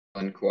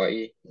on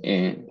Kauai,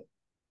 and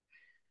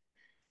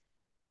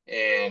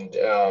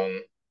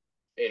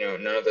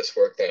none of this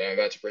work that I'm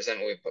about to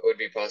present would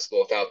be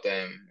possible without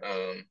them.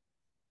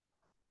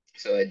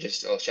 So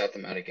I'll shout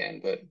them out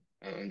again, but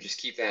just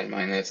keep that in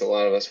mind. That's a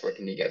lot of us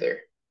working together.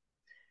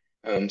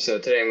 So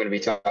today I'm going to be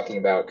talking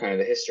about kind of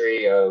the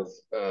history of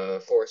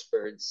forest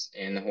birds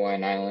in the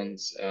Hawaiian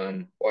Islands,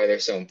 why they're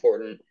so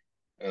important,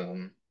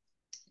 um,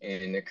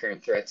 and the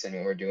current threats and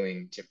what we're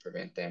doing to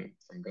prevent them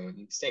from going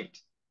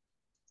extinct.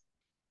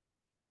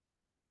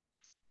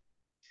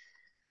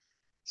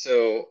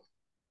 So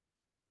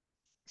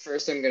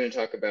first I'm going to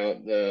talk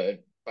about the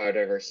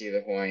biodiversity of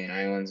the Hawaiian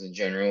Islands in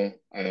general.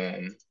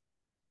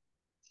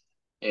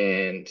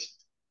 And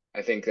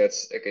I think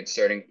that's a good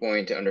starting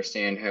point to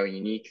understand how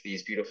unique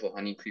these beautiful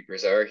honey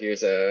creepers are.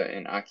 Here's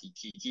an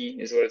akikiki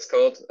is what it's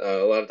called. A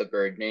lot of the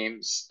bird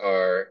names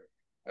are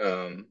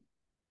um,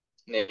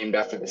 named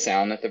after the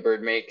sound that the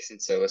bird makes, and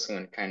so this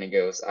one kind of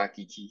goes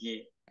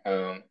akikiki,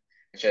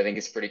 which I think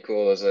is pretty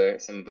cool. Those are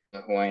some of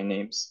the Hawaiian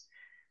names.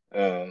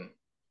 Um,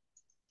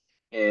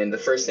 and the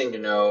first thing to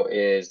know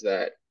is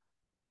that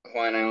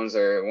Hawaiian Islands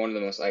are one of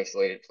the most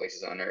isolated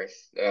places on Earth.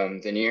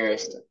 The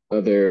nearest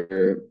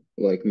other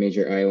like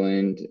major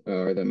island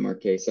are the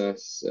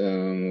Marquesas,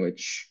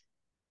 which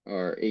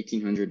are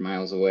 1,800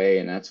 miles away,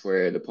 and that's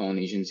where the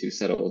Polynesians who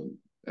settled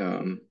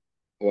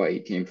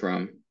Hawaii came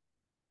from.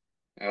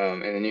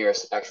 And the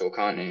nearest actual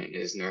continent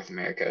is North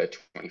America,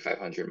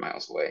 2,500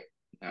 miles away.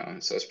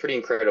 So it's pretty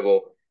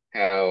incredible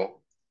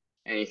how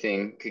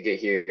anything could get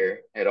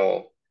here at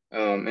all.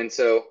 And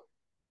so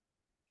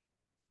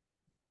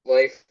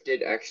life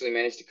did actually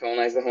manage to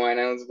colonize the Hawaiian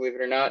Islands, believe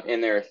it or not.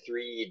 And there are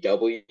three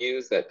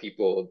W's that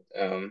people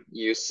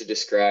use to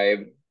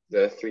describe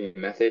the three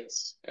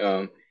methods.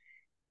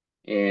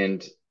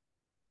 And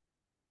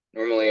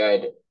normally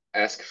I'd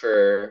ask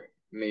for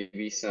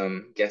maybe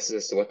some guesses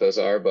as to what those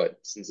are, but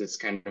since it's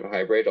kind of a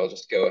hybrid, I'll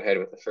just go ahead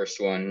with the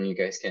first one and you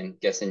guys can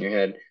guess in your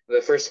head.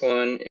 The first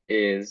one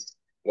is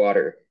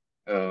water.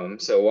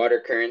 So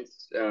water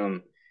currents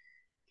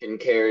can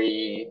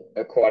carry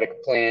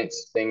aquatic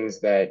plants,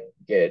 things that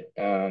get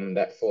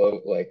that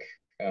float, like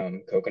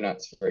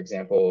coconuts, for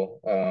example,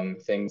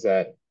 things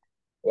that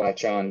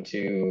latch on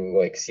to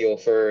like seal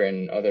fur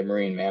and other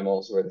marine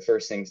mammals were the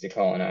first things to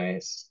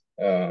colonize.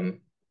 And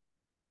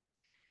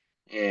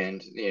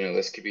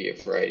this could be a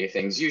variety of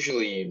things,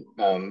 usually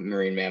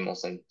marine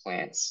mammals and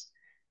plants.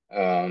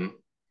 Um,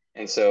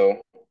 and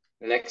so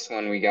the next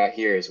one we got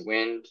here is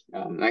wind.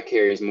 That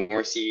carries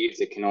more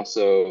seeds. It can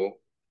also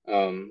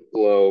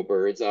blow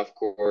birds off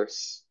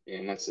course,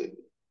 and that's the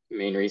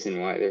main reason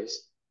why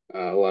there's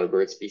a lot of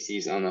bird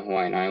species on the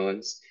Hawaiian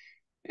Islands.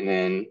 And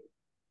then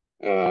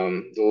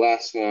the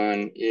last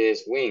one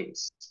is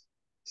wings.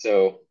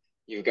 So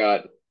you've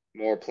got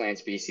more plant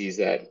species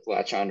that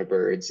latch onto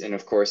birds. And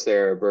of course,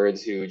 there are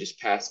birds who just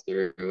pass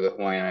through the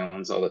Hawaiian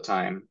Islands all the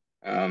time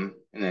and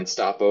then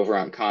stop over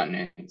on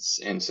continents.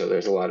 And so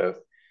there's a lot of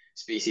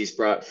species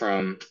brought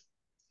from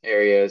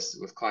areas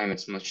with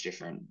climates much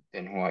different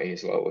than Hawaii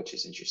as well, which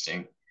is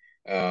interesting.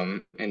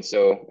 And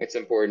so it's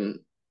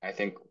important, I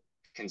think,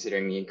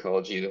 considering the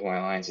ecology of the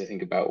Hawaiian Islands, to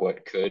think about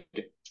what could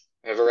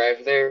have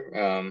arrived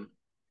there.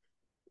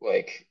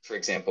 Like, for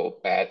example,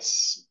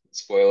 bats,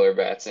 spoiler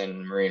bats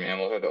and marine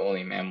mammals are the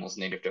only mammals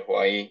native to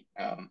Hawaii,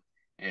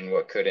 and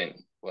what couldn't,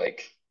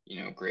 like,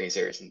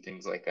 grazers and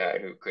things like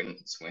that who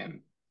couldn't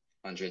swim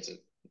hundreds of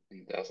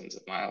thousands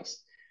of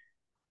miles.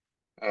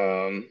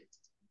 Um,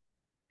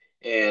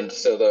 and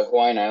so the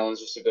Hawaiian Islands,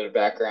 just a bit of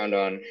background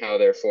on how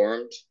they're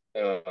formed,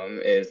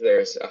 is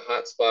there's a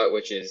hot spot,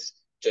 which is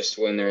just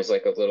when there's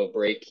like a little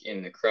break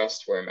in the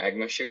crust where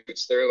magma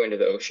shoots through into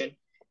the ocean.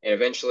 And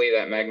eventually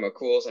that magma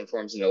cools and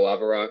forms into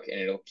lava rock, and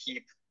it'll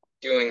keep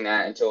doing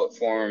that until it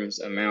forms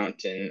a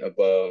mountain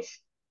above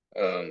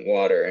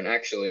water. And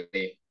actually,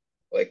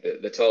 like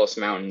the tallest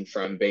mountain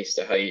from base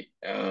to height,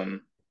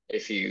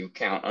 if you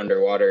count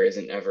underwater,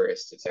 isn't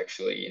Everest, it's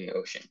actually in the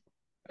ocean.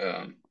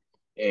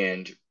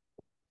 And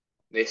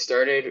they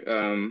started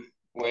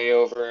way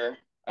over,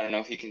 I don't know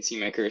if you can see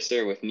my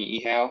cursor with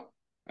Ni'ihau.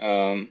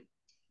 Um,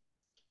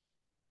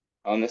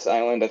 on this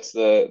island, that's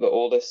the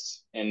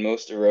oldest and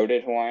most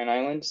eroded Hawaiian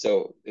island.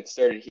 So it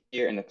started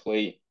here in the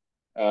plate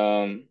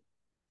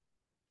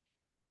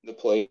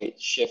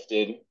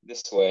shifted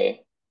this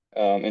way.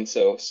 And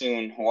so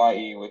soon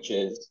Hawaii, which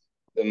is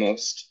the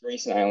most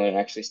recent island,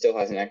 actually still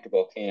has an active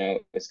volcano.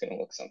 It's going to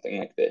look something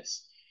like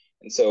this.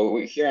 And so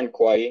here on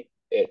Kauai,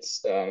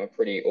 it's a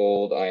pretty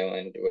old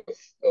island with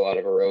a lot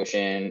of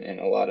erosion and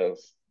a lot of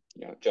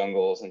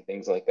jungles and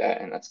things like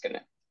that, and that's going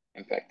to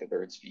impact the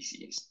bird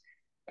species.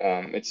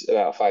 It's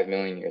about 5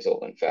 million years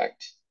old, in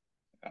fact.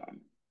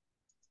 Um,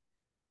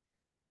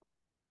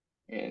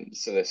 and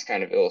so this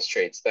kind of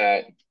illustrates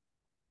that.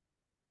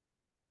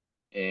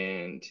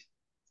 And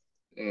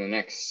in the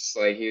next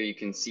slide here, you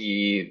can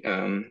see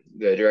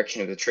the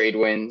direction of the trade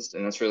winds,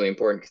 and that's really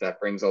important because that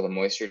brings all the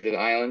moisture to the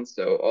island.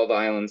 So all the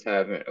islands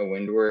have a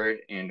windward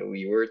and a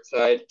leeward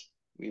side.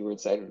 Leeward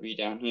side would be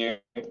down here.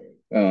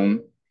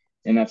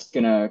 And that's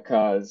going to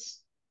cause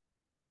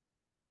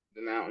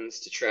the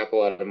mountains to trap a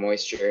lot of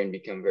moisture and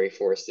become very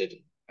forested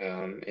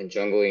and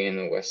jungly, and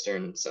the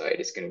western side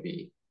is going to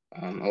be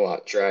a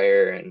lot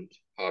drier and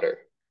hotter,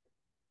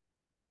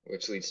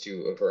 which leads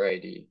to a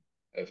variety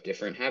of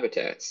different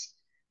habitats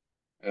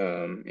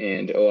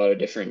and a lot of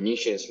different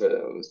niches for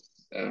those.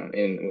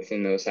 And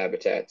within those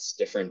habitats,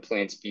 different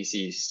plant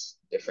species,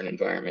 different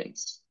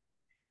environments.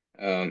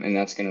 And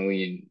that's going to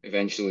lead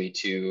eventually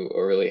to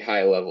a really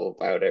high level of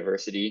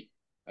biodiversity.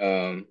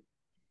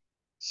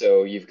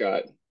 So you've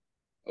got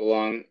a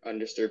long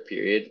undisturbed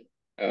period,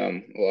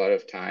 a lot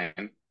of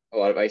time, a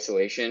lot of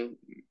isolation.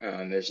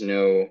 There's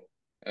no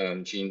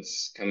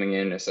genes coming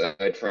in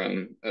aside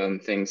from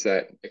things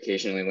that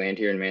occasionally land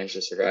here and manage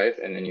to survive.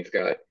 And then you've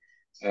got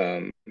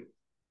um,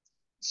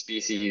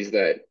 species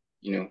that,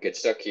 get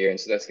stuck here. And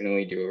so that's going to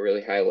lead to a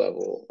really high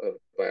level of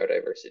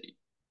biodiversity.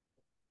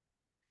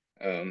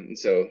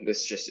 So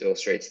this just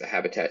illustrates the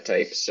habitat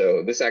type.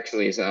 So this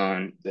actually is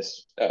on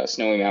this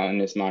snowy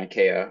mountain is Mauna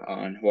Kea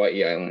on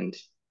Hawaii Island.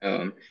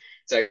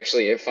 It's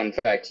actually a fun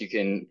fact. You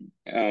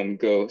can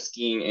go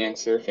skiing and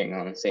surfing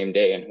on the same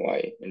day in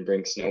Hawaii and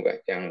bring snow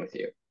back down with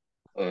you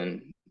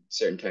on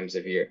certain times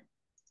of year.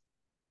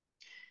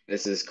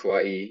 This is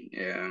Kauai,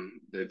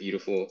 the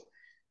beautiful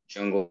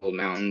jungle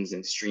mountains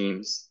and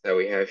streams that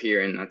we have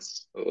here, and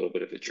that's a little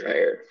bit of a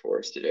drier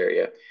forested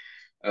area.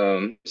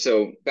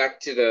 So back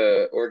to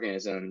the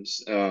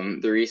organisms,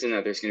 the reason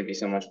that there's going to be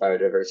so much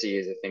biodiversity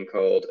is a thing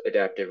called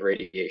adaptive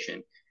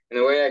radiation. And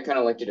the way I kind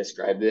of like to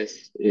describe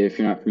this, if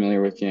you're not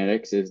familiar with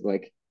genetics, is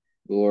like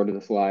The Lord of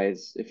the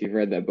Flies. If you've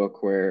read that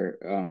book where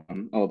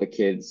all the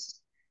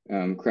kids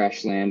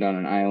crash land on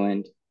an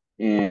island,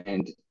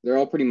 and they're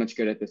all pretty much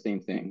good at the same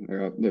thing.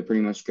 They're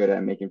pretty much good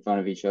at making fun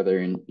of each other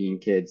and being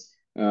kids.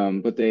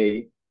 But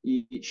they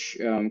each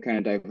kind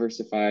of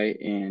diversify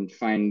and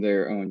find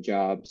their own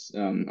jobs.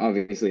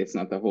 Obviously, it's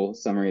not the whole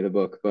summary of the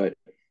book, but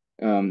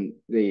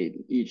they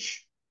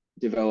each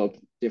develop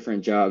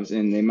different jobs,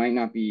 and they might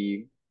not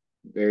be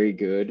very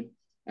good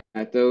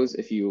at those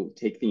if you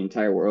take the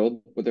entire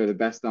world, but they're the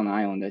best on the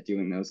island at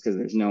doing those because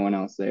there's no one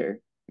else there.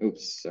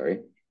 Oops,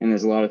 sorry. And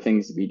there's a lot of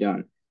things to be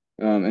done.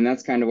 And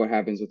that's kind of what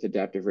happens with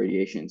adaptive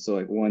radiation. So,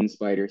 like one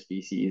spider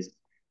species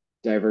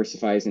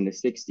diversifies into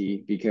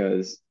 60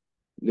 because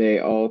they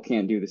all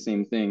can't do the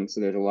same thing. So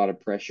there's a lot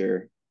of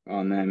pressure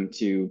on them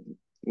to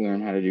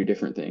learn how to do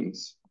different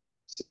things.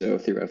 So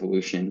through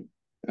evolution,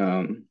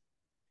 they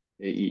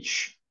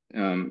each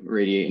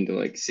radiate into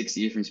like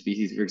 60 different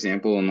species, for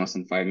example, in less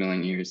than 5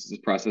 million years. It's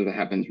a process that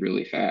happens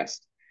really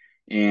fast.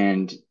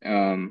 And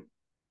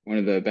one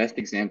of the best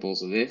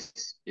examples of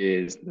this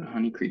is the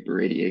honey creeper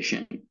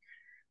radiation.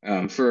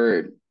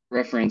 For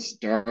reference,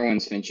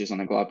 Darwin's finches on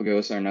the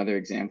Galapagos are another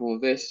example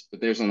of this, but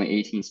there's only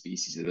 18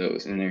 species of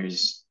those, and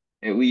there's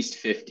at least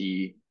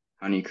 50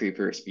 honey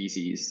creeper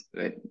species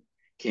that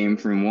came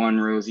from one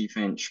rosy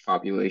finch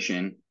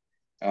population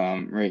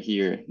right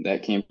here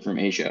that came from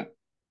Asia.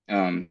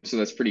 So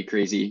that's pretty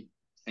crazy.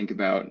 Think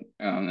about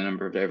the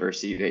number of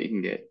diversity that you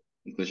can get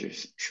in such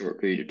a short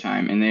period of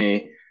time. And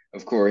they,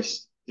 of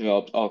course,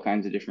 developed all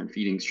kinds of different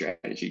feeding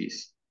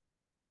strategies.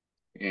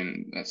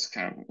 And that's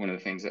kind of one of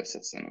the things that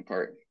sets them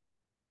apart.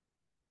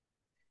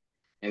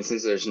 And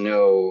since there's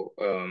no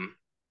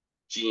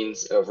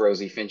genes of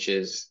rosy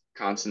finches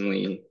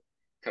constantly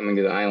coming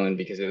to the island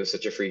because it was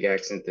such a freak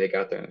accident they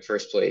got there in the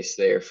first place,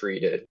 they are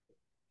free to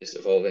just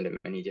evolve into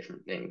many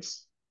different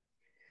things.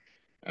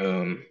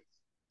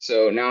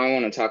 So now I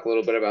want to talk a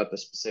little bit about the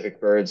specific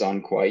birds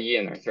on Kauai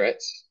and their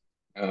threats,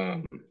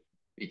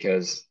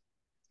 because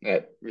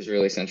that was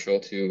really central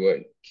to what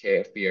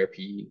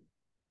KFBRP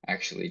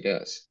actually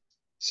does.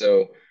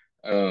 So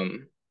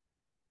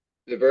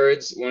the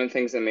birds, one of the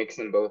things that makes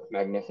them both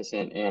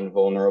magnificent and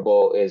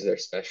vulnerable is their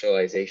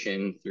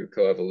specialization through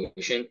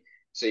coevolution.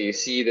 So you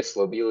see this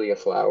lobelia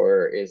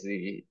flower is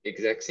the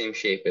exact same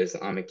shape as the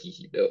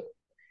amakihi bill,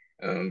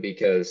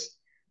 because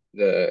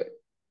the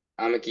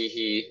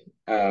amakihi,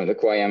 the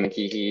Kauai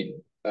amakihi,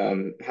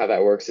 how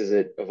that works is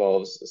it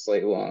evolves a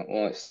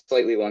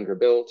slightly longer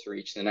bill to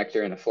reach the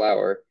nectar in a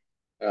flower,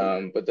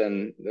 but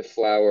then the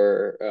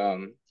flower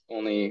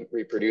only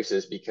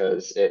reproduces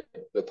because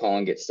the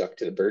pollen gets stuck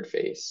to the bird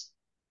face.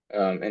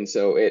 And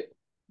so it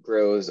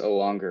grows a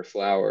longer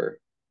flower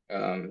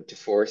to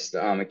force the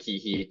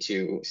amakihi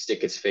to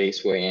stick its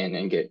face way in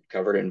and get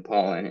covered in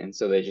pollen. And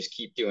so they just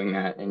keep doing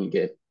that, and you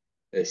get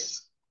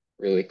this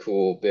really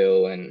cool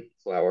bill and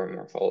flower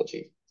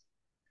morphology.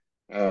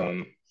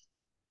 And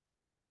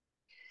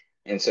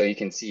so you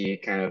can see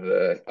kind of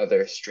the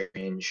other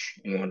strange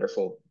and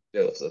wonderful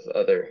bills of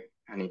other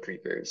honey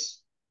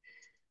creepers.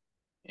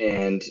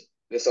 And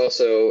this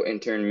also in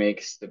turn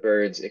makes the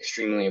birds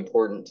extremely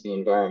important to the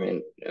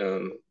environment,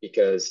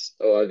 because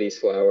a lot of these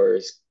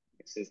flowers,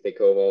 since they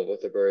co-evolve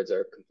with the birds,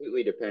 are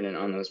completely dependent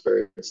on those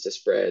birds to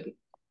spread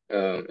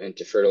and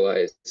to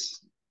fertilize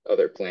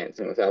other plants.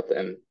 And without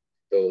them,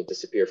 they'll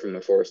disappear from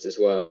the forest as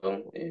well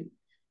and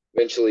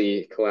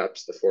eventually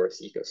collapse the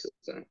forest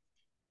ecosystem.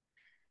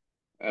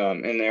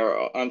 And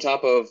they're on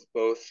top of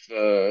both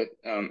the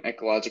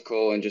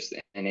ecological and just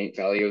innate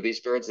value of these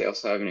birds. They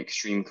also have an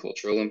extreme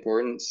cultural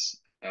importance.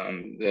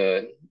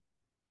 The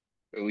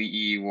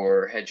Ali'i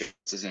wore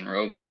headdresses and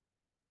robes,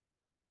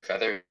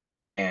 feather,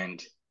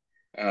 and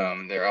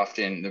they're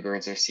often the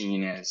birds are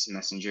seen as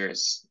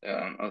messengers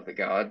of the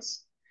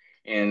gods.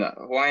 And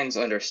Hawaiians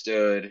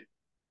understood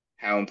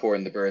how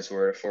important the birds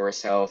were to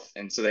forest health,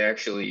 and so they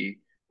actually,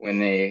 when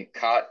they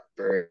caught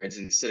birds,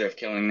 instead of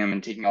killing them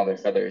and taking all their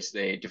feathers,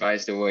 they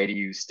devised a way to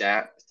use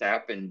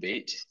sap and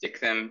bait to stick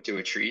them to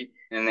a tree,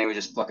 and then they would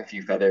just pluck a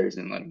few feathers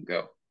and let them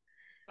go.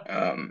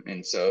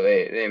 And so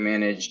they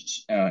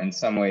managed in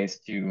some ways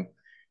to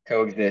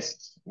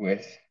coexist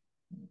with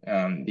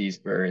these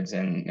birds,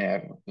 and they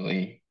have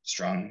really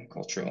strong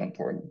cultural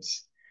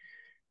importance.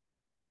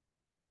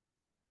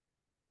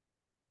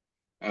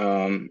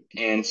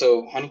 And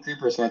so honey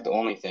creepers weren't the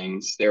only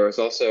things. There was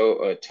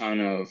also a ton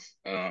of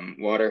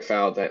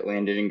waterfowl that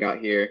landed and got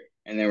here,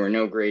 and there were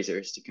no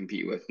grazers to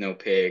compete with, no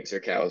pigs or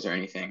cows or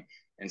anything.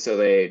 And so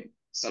they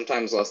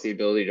sometimes lost the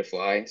ability to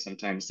fly,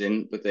 sometimes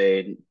didn't, but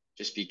they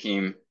just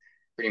became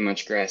pretty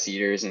much grass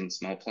eaters and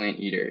small plant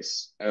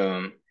eaters.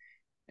 And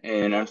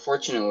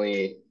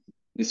unfortunately,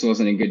 this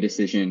wasn't a good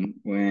decision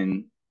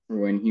when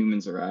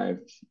humans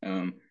arrived,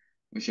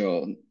 which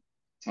I'll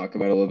talk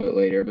about a little bit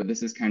later. But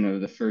this is kind of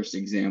the first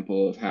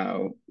example of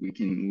how we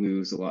can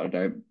lose a lot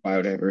of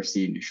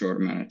biodiversity in a short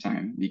amount of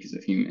time because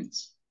of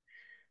humans.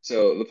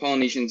 So the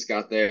Polynesians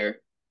got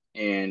there,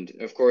 and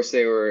of course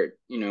they were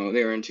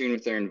in tune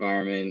with their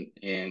environment,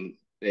 and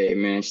they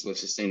managed to live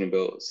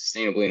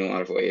sustainably in a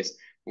lot of ways.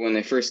 But when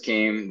they first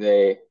came,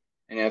 they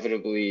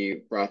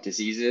inevitably brought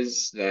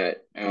diseases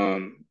that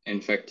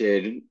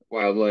infected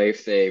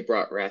wildlife. They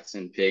brought rats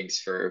and pigs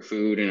for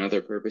food and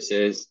other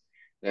purposes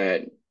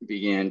that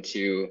began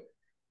to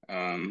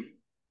um,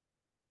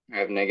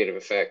 have negative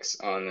effects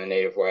on the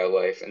native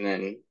wildlife. And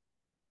then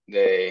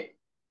they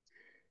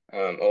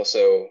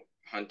also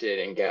hunted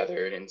and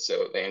gathered, and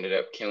so they ended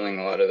up killing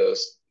a lot of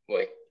those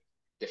like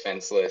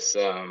defenseless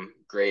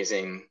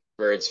grazing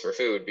birds for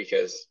food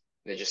because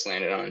they just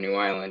landed on a new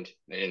island.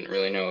 They didn't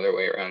really know their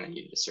way around. They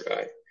needed to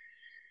survive.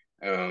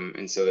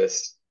 And so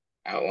this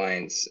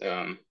outlines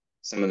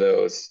some of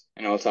those,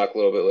 and I'll talk a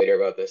little bit later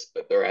about this,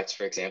 but the rats,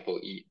 for example,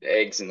 eat the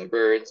eggs in the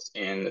birds,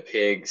 and the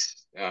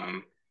pigs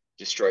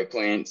destroy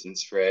plants and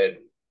spread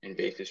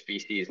invasive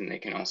species, and they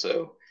can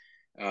also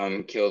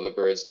kill the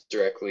birds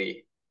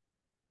directly.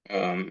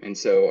 And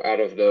so out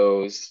of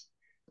those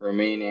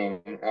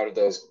grazing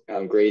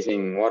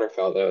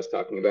waterfowl that I was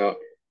talking about,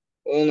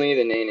 only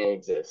the nene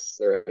exists.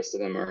 The rest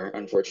of them are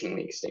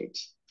unfortunately extinct.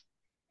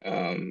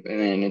 And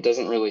then it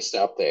doesn't really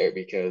stop there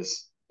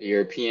because the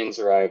Europeans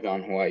arrived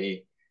on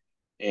Hawaii,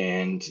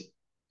 and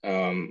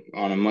on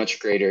a much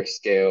greater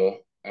scale,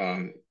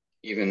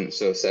 even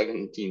so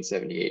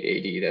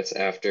 1778 AD, that's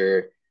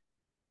after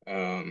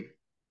the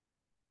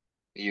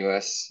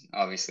US,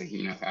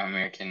 obviously,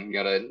 American,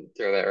 gotta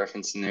throw that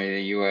reference in there.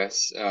 The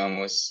US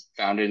was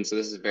founded, and so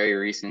this is very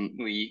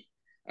recently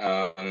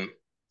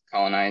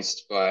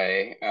colonized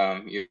by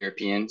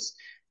Europeans,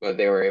 but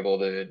they were able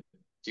to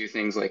do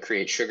things like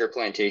create sugar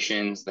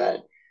plantations that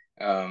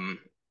um,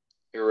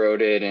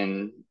 eroded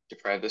and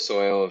deprived the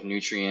soil of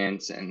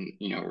nutrients, and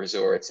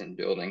resorts and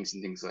buildings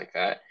and things like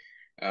that.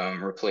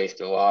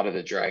 Replaced a lot of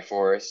the dry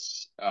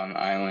forests on the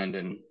island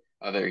and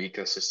other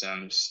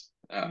ecosystems.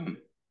 And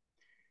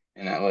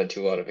that led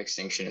to a lot of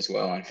extinction as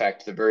well. In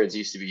fact, the birds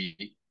used to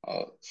be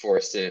all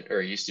forested,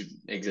 or used to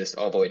exist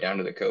all the way down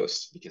to the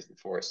coast because the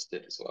forests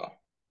did as well.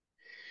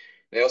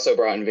 They also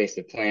brought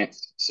invasive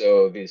plants.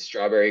 So the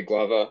strawberry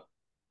guava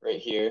right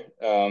here,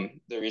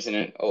 the reason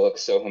it all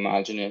looks so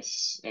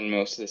homogeneous in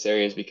most of this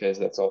area is because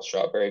that's all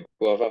strawberry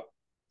guava.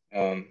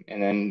 And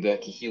then the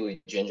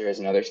Kahili ginger is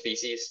another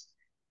species,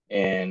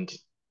 and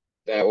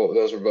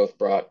those were both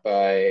brought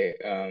by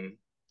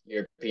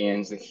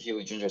Europeans. The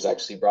Kahili ginger is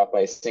actually brought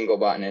by a single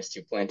botanist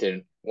who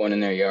planted one in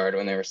their yard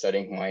when they were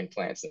studying Hawaiian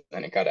plants, and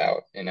then it got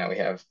out, and now we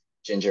have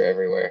ginger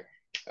everywhere.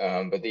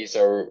 But these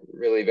are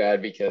really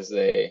bad because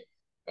they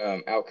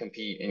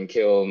outcompete and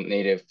kill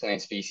native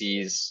plant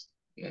species,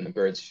 and the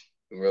birds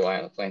who rely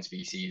on the plant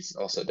species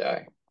also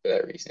die for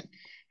that reason.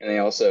 And they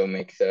also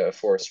make the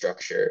forest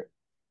structure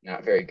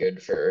not very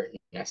good for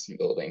nest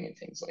building and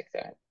things like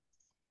that.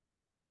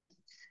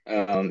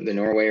 The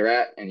Norway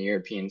rat and the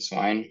European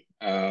swine.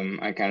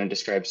 I kind of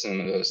described some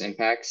of those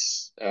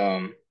impacts.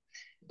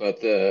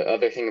 But the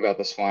other thing about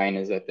the swine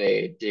is that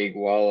they dig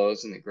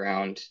wallows in the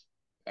ground,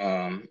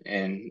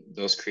 and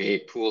those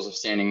create pools of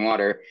standing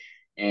water.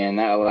 And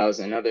that allows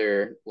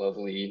another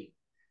lovely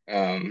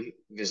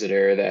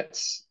visitor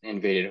that's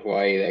invaded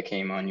Hawaii that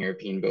came on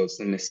European boats,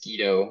 the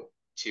mosquito,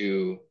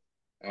 to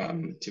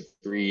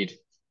breed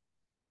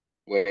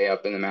way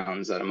up in the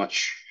mountains at a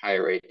much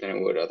higher rate than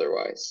it would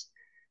otherwise.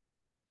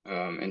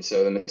 And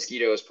so the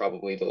mosquito is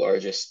probably the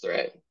largest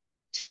threat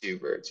to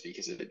birds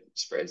because it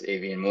spreads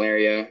avian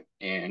malaria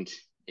and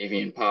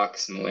avian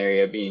pox,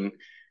 malaria being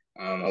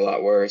a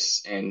lot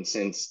worse. And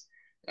since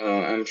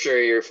I'm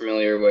sure you're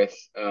familiar with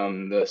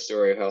the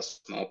story of how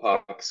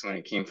smallpox, when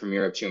it came from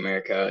Europe to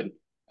America,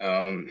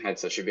 had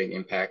such a big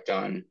impact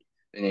on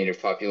the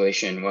native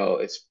population. Well,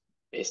 it's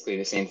basically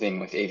the same thing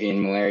with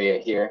avian malaria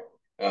here.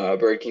 A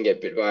bird can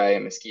get bit by a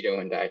mosquito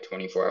and die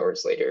 24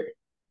 hours later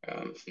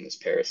from this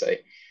parasite.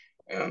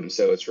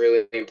 So it's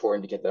really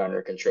important to get that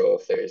under control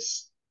if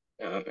there's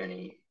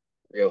any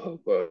real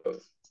hope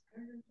of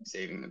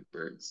saving the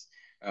birds.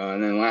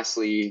 And then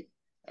lastly,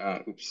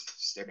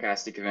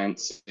 stochastic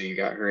events. So you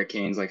got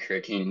hurricanes like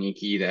Hurricane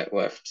Niki that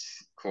left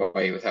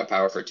Kauai without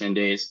power for 10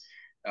 days.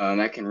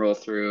 That can roll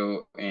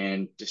through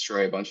and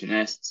destroy a bunch of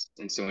nests.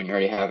 And so when you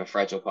already have a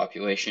fragile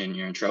population,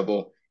 you're in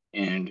trouble.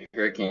 And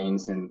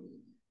hurricanes and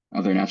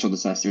other natural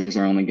disasters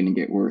are only going to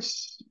get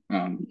worse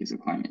because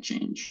of climate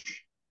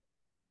change.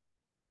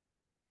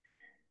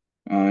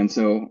 And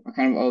so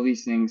kind of all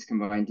these things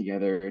combine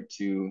together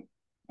to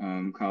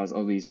cause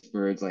all these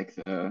birds like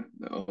the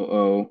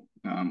OO,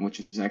 which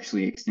was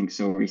actually extinct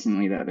so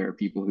recently that there are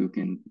people who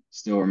can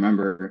still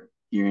remember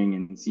hearing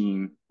and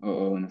seeing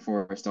OO in the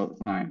forest all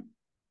the time,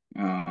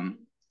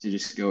 to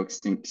just go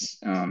extinct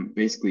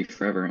basically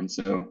forever. And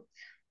so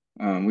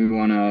we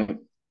want to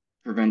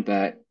prevent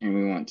that, and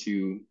we want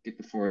to get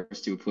the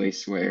forest to a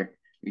place where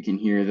we can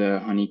hear the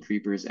honey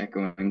creepers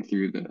echoing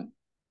through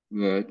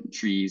the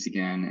trees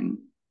again and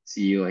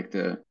see like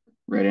the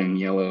red and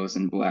yellows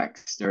and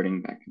blacks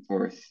starting back and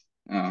forth.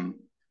 And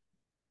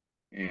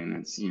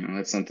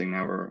that's something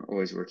that we're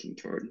always working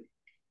toward.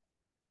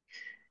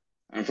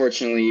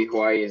 Unfortunately,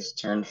 Hawaii has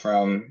turned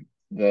from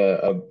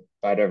the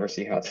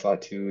biodiversity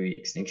hotspot to the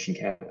extinction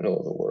capital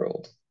of the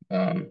world.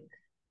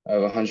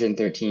 Of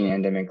 113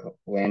 endemic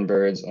land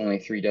birds, only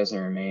 3 dozen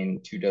remain,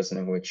 2 dozen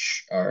of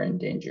which are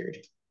endangered.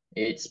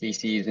 8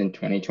 species in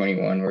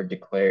 2021 were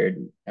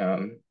declared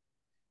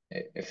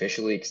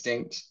officially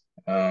extinct,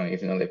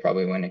 even though they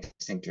probably went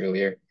extinct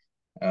earlier,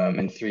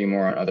 and 3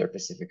 more on other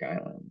Pacific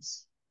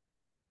islands.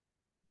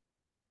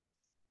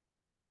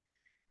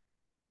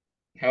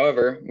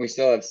 However, we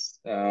still have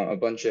a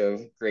bunch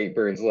of great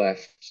birds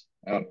left.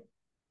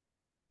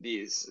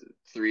 These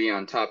 3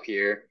 on top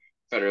here,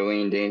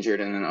 federally endangered,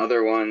 and then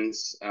other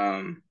ones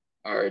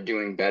are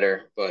doing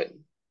better, but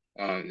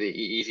the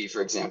EEV,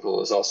 for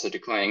example, is also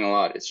declining a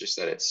lot. It's just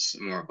that it's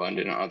more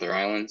abundant on other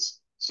islands.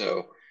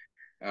 So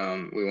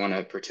we want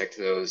to protect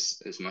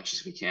those as much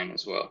as we can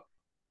as well.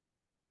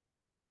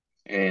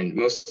 And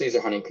most of these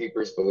are honey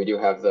creepers, but we do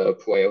have the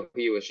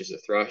puaohi, which is a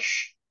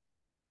thrush,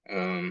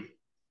 and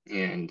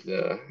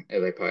the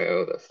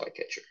elepaio, the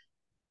flycatcher.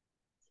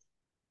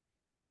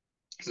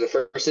 So the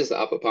first is the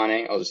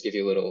apapane. I'll just give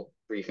you a little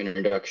brief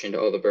introduction to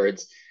all the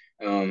birds.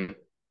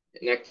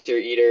 Nectar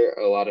eater,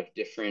 a lot of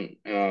different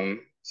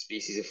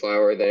species of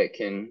flower that it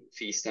can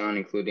feast on,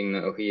 including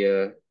the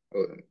ohia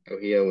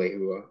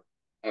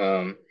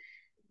lehua.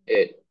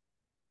 It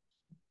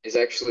is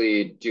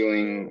actually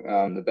doing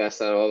the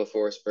best out of all the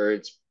forest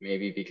birds,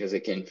 maybe because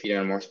it can feed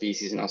on more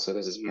species and also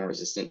because it's more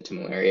resistant to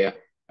malaria.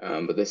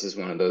 But this is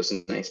one of those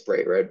nice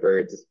bright red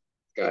birds. It's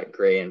got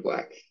gray and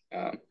black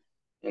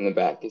in the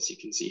back, as you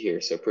can see here,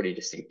 so pretty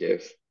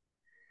distinctive.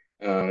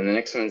 And the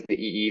next one is the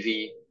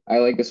EEV. I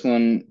like this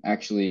one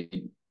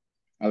actually,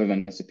 other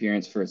than its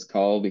appearance, for its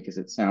call, because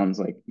it sounds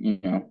like,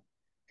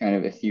 kind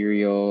of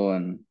ethereal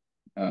and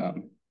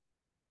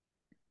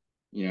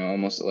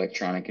almost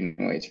electronic in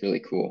a way. It's really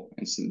cool.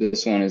 And so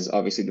this one is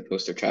obviously the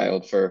poster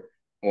child for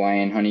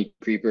Hawaiian honey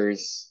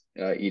creepers.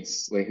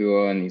 Eats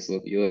lehua and these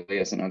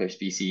lobelias and other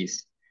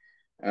species.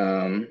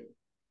 And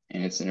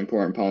it's an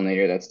important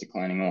pollinator that's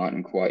declining a lot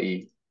in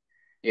Kauai.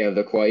 You have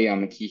the Kauai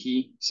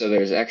amakihi. So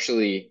there's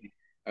actually,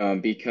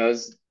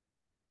 because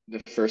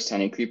the first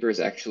honey creepers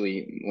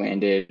actually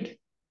landed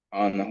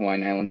on the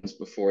Hawaiian Islands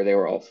before they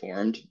were all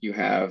formed, you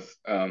have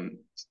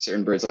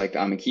certain birds like the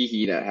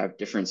amakihi that have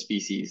different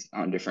species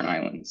on different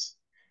islands.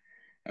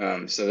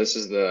 So this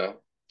is the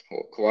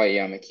Kauai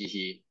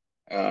amakihi,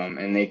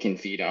 and they can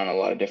feed on a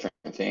lot of different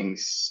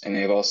things. And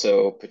they've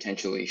also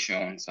potentially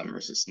shown some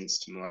resistance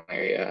to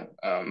malaria,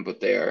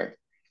 but they are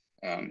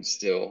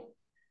still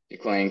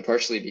declining,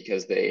 partially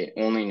because they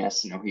only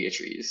nest in ohia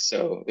trees.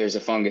 So there's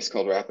a fungus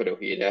called rapid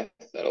ohia death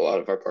that a lot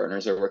of our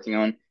partners are working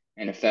on.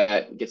 And if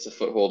that gets a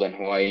foothold in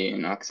Hawaii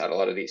and knocks out a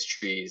lot of these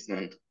trees,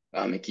 then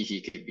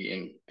Mikihi could be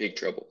in big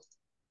trouble.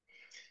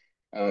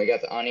 We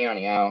got the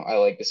anianiao. I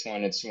like this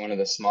one. It's one of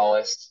the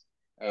smallest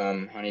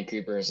honey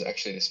creepers,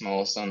 actually the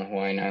smallest on the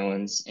Hawaiian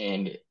Islands,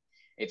 and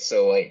it's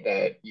so light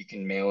that you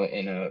can mail it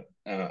in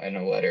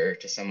a letter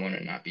to someone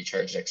and not be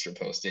charged extra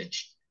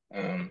postage.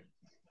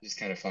 It's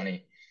kind of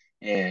funny.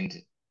 And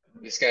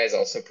this guy is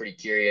also pretty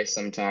curious.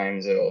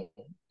 Sometimes it'll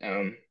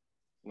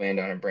land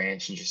on a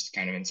branch and just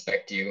kind of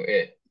inspect you.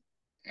 It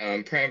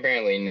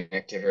primarily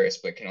nectivorous,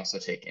 but can also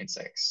take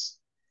insects.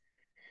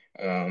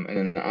 And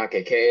then the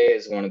akeke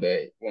is one of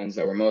the ones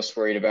that we're most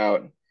worried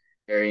about,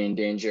 very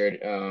endangered.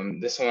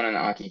 This one on the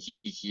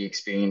akeke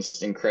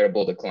experienced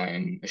incredible decline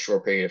in a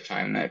short period of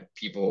time that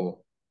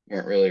people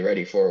weren't really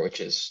ready for,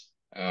 which is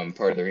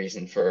part of the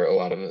reason for a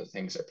lot of the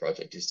things our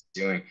project is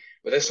doing.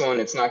 But this one,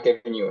 it's not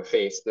giving you a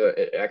face.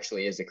 It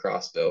actually is a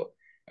cross bill.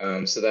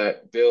 So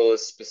that bill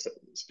is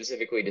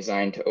specifically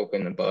designed to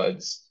open the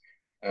buds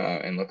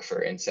and look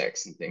for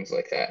insects and things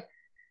like that.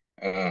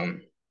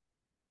 Um,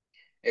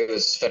 it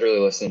was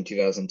federally listed in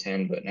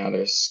 2010, but now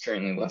there's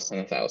currently less than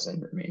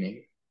 1,000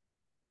 remaining.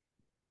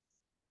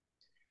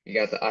 You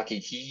got the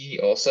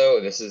akiki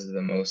also. This is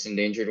the most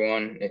endangered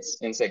one. It's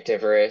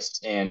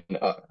insectivorous, and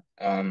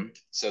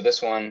so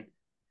this one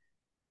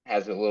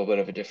has a little bit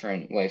of a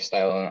different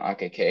lifestyle than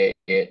akk.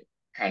 It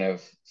kind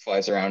of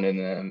flies around in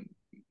the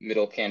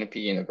middle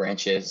canopy in the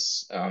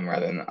branches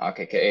rather than the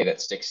akk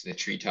that sticks to the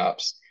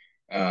treetops,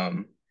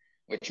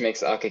 which makes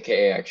the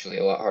akk actually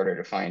a lot harder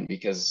to find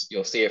because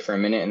you'll see it for a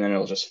minute and then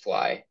it'll just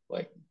fly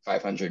like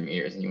 500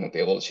 meters and you won't be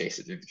able to chase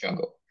it through the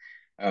jungle.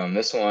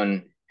 This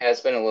one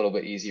has been a little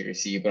bit easier to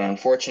see, but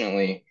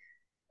unfortunately,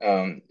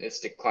 it's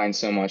declined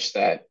so much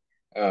that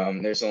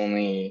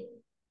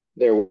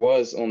there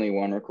was only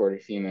one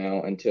recorded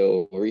female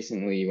until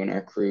recently when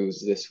our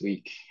crews this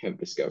week have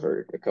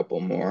discovered a couple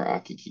more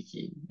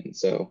akikiki. And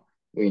so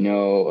we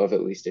know of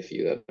at least a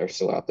few that are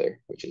still out there,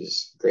 which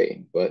is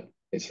great, but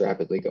it's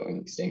rapidly going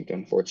extinct,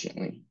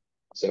 unfortunately.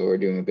 So we're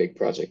doing a big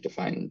project to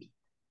find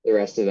the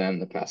rest of them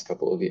the past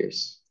couple of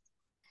years.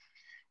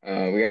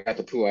 We got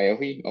the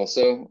puaiohi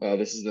also.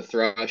 This is the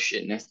thrush.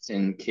 It nests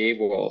in cave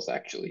walls,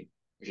 actually,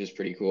 which is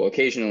pretty cool.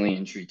 Occasionally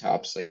in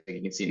treetops, like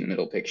you can see in the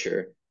middle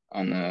picture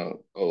on the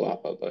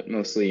Olapa, but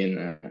mostly in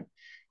the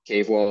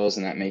cave walls,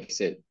 and that makes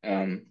it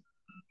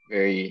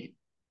very,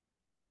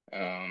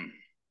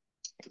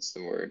 what's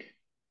the word?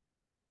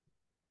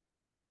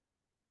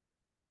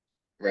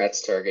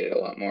 Rats targeted a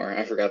lot more.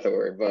 I forgot the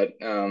word, but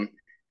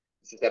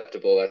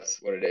susceptible, that's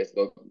what it is.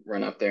 They'll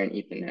run up there and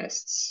eat the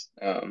nests,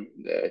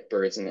 the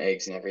birds and the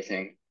eggs and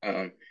everything.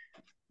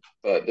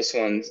 But this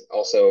one's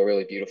also a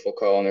really beautiful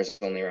call, and there's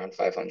only around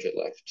 500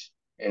 left.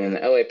 And then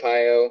the LA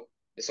Pio,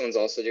 this one's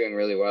also doing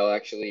really well,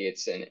 actually.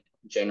 It's a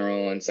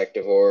general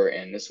insectivore,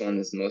 and this one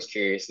is the most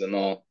curious of them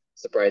all.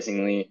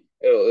 Surprisingly,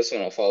 this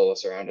one will follow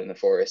us around in the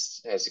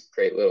forest. It has a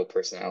great little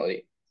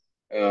personality.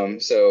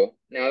 So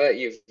now that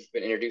you've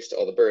been introduced to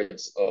all the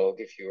birds, I'll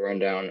give you a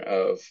rundown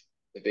of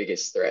the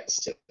biggest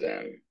threats to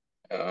them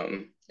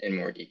in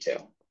more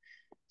detail.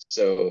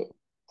 So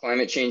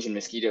climate change and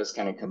mosquitoes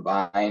kind of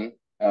combine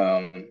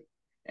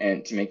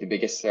and to make the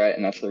biggest threat,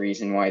 and that's the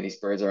reason why these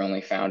birds are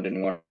only found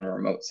in one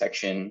remote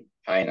section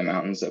high in the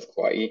mountains of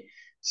Kauai.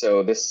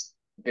 So this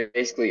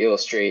basically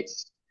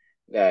illustrates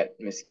that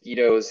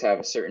mosquitoes have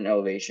a certain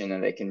elevation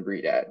that they can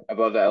breed at.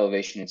 Above that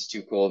elevation, it's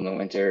too cold in the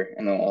winter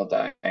and they'll all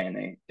die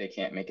and they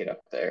can't make it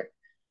up there.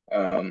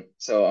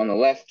 So on the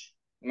left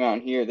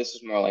mountain here, this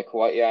is more like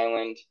Hawaii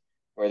Island,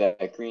 where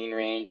that green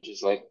range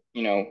is like,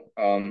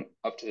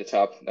 up to the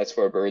top. That's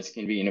where birds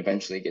can be and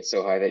eventually get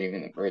so high that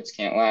even the birds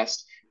can't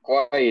last.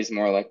 Hawaii is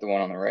more like the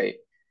one on the right.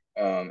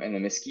 And the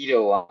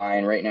mosquito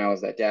line right now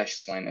is that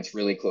dashed line that's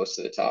really close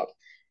to the top.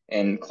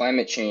 And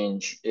climate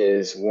change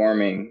is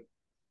warming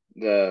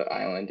the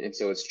island, and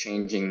so it's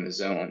changing the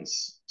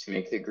zones to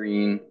make the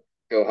green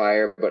go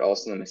higher, but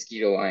also the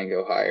mosquito line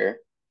go higher.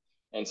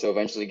 And so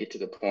eventually get to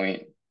the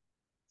point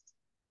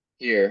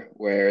here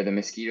where the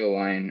mosquito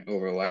line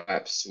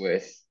overlaps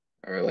with,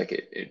 or like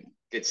it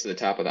gets to the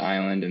top of the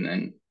island, and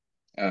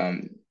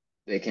then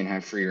they can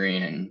have free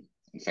reign and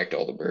infect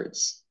all the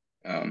birds.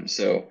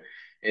 So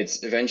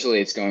it's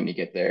eventually going to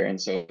get there,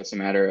 and so it's a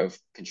matter of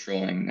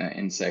controlling the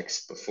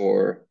insects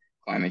before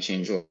climate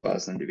change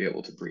allows them to be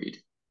able to breed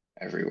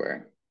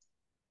everywhere.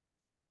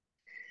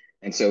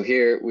 And so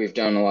here we've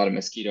done a lot of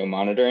mosquito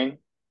monitoring.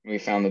 We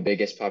found the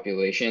biggest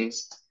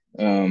populations.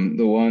 The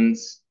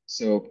ones,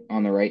 so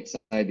on the right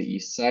side, the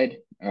east side,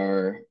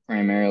 are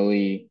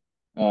primarily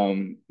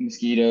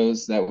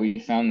mosquitoes that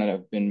we found that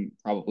have been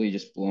probably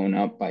just blown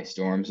up by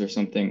storms or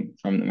something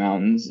from the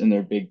mountains, and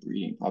their big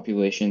breeding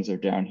populations are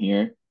down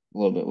here, a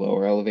little bit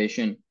lower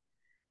elevation.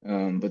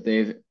 But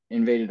they've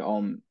invaded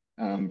all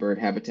bird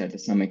habitat to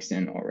some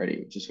extent already,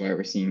 which is why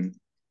we're seeing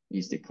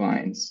these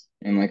declines.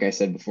 And like I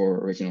said before,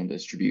 original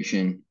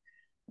distribution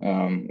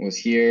was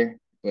here,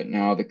 but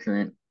now the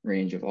current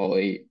range of all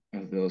 8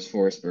 of those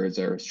forest birds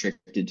are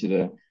restricted to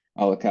the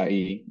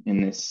alakai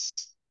in this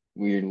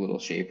weird little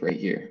shape right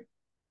here.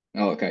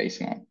 Alakai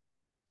swamp,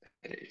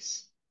 that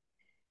is.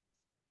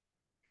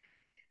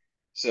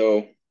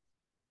 So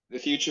the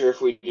future,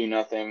 if we do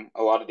nothing,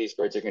 a lot of these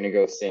birds are going to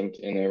go extinct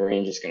and the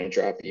range is going to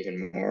drop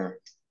even more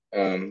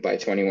by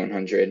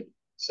 2100.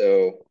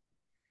 So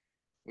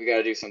we got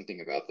to do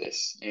something about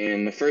this.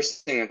 And the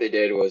first thing that they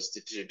did was to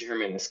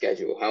determine the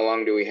schedule. How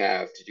long do we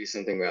have to do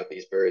something about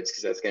these birds?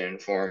 Because that's going to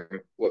inform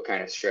what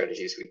kind of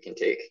strategies we can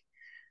take.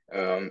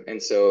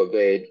 And so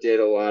they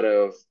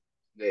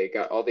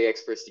got all the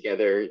experts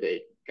together,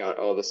 they got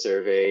all the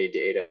survey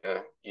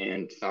data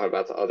and thought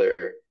about the other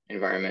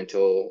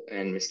environmental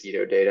and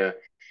mosquito data.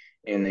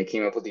 And they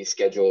came up with these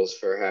schedules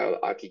for how the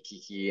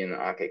akikiki and the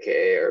akk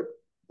are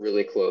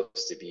really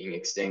close to being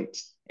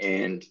extinct.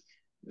 And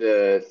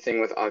the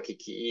thing with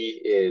akiki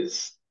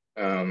is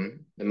the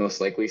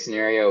most likely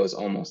scenario is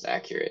almost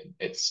accurate.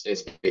 It's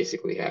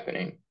basically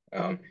happening.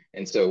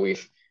 And so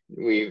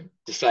we've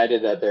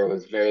decided that there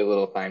was very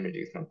little time to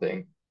do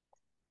something.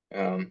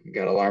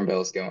 Got alarm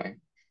bells going.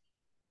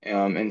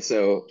 And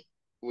so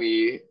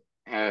we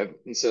and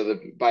so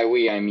by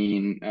we, I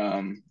mean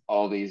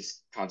all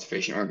these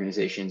conservation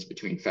organizations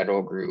between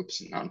federal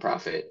groups and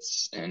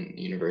nonprofits and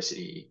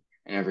university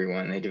and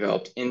everyone. They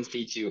developed in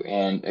situ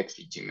and ex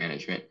situ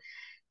management.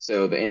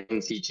 So the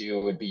in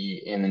situ would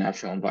be in the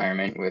natural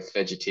environment with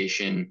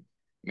vegetation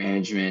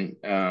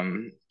management,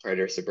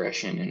 predator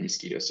suppression, and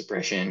mosquito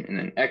suppression. And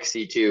then ex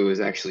situ is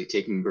actually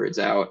taking birds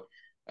out.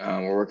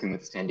 We're working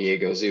with San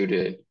Diego Zoo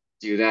to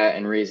do that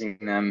and raising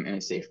them in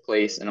a safe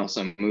place and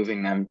also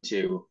moving them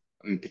to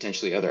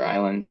potentially other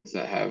islands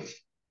that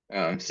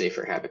have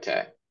safer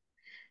habitat.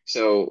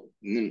 So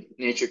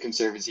Nature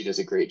Conservancy does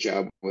a great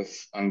job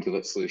with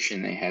ungulate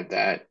solution. They had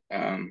that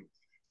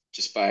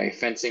just by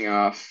fencing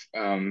off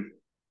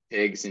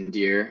pigs and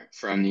deer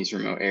from these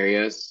remote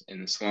areas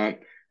in the swamp,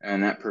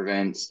 and that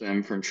prevents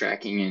them from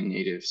tracking in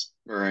native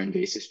or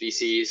invasive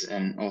species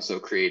and also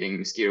creating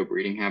mosquito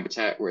breeding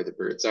habitat where the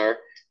birds are.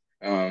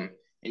 And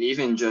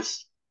even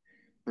just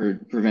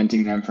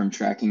preventing them from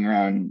tracking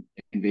around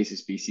invasive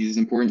species is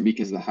important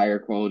because the higher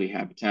quality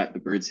habitat the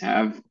birds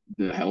have,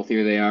 the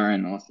healthier they are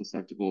and the less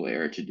susceptible they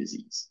are to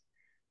disease.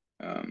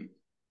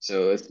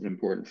 So that's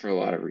important for a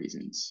lot of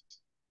reasons.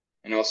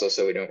 And also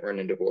so we don't run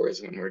into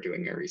boars when we're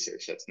doing our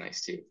research. That's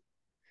nice too.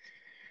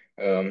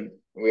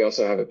 We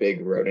also have a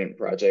big rodent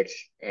project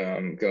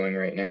going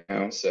right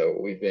now. So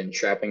we've been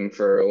trapping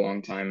for a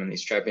long time on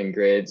these trapping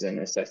grids and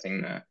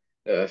assessing the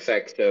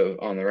effect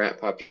on the rat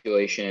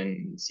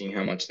population, seeing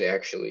how much they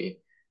actually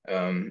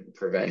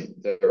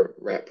prevent the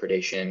rat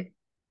predation.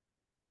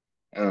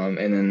 And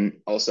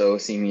then also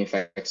seeing the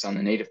effects on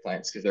the native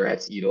plants because the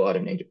rats eat a lot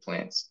of native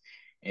plants.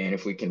 And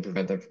if we can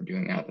prevent them from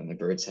doing that, then the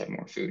birds have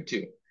more food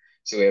too.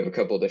 So we have a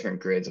couple different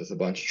grids with a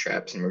bunch of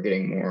traps, and we're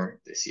getting more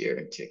this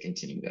year to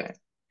continue that.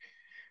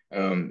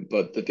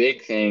 But the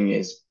big thing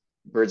is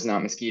birds,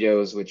 not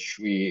mosquitoes, which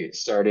we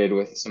started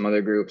with some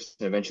other groups,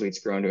 and eventually it's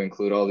grown to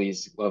include all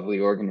these lovely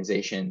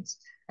organizations.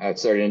 It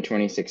started in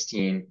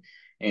 2016,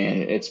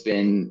 and it's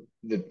been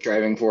the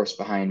driving force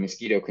behind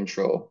mosquito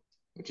control,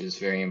 which is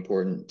very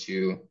important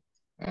to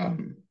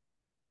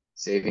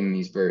saving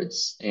these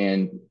birds.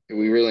 And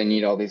we really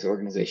need all these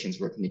organizations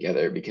working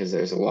together because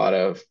there's a lot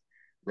of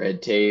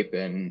red tape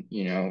and,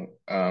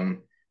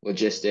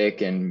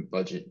 logistic and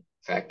budget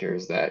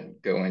factors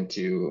that go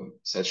into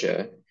such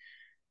a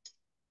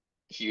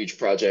huge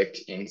project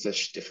in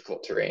such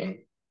difficult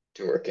terrain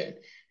to work in.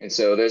 And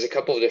so there's a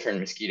couple of different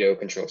mosquito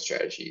control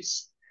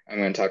strategies. I'm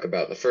going to talk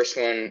about the first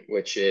one,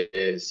 which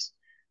is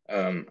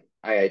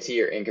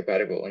IIT or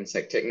incompatible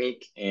insect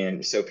technique.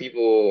 And so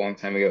people a long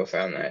time ago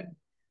found that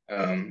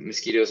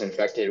mosquitoes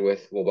infected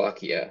with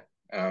Wolbachia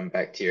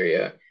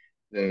bacteria,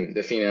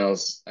 the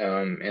females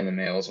and the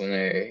males,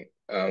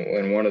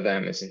 when one of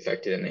them is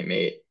infected and they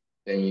mate,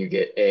 then you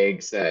get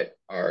eggs that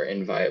are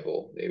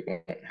inviable. They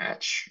won't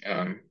hatch.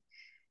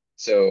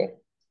 So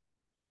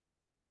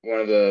one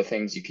of the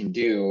things you can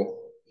do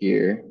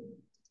here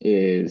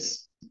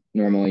is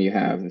normally you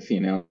have the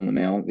female and the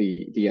male.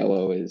 The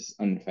yellow is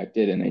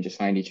uninfected and they just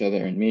find each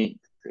other and mate,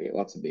 create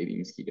lots of baby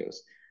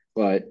mosquitoes.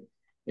 But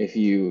if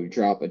you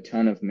drop a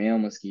ton of male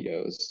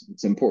mosquitoes,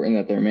 it's important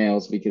that they're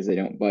males because they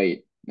don't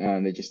bite.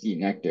 They just eat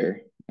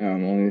nectar.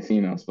 Only the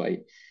females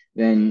bite.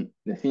 Then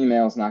the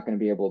female's not going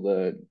to be able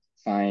to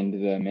find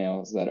the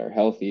males that are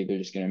healthy. They're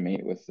just going to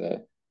mate with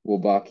the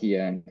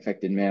Wolbachia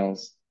infected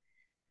males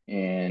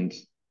and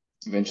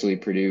eventually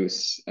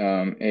produce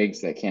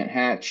eggs that can't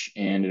hatch,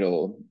 and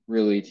it'll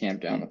really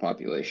tamp down the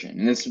population.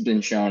 And this has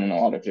been shown in a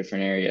lot of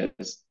different areas.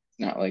 It's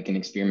not like an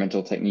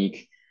experimental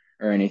technique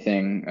or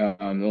anything. The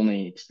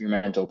only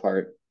experimental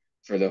part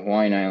for the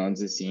Hawaiian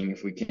Islands is seeing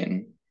if we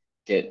can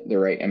get the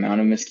right amount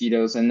of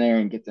mosquitoes in there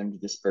and get them to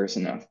disperse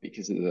enough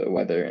because of the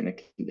weather and the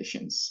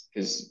conditions.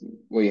 Because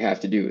what you have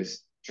to do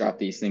is drop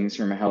these things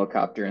from a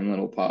helicopter in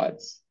little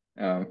pods.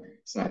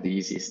 It's not the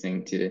easiest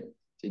thing to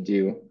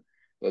do.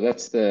 But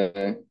that's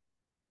the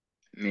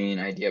main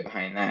idea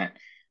behind that.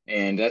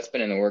 And that's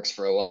been in the works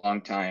for a long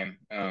time.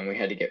 We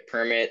had to get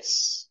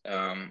permits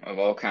of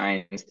all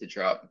kinds to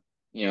drop,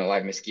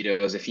 live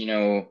mosquitoes. If you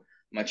know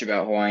much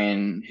about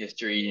Hawaiian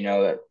history, you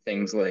know that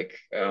things like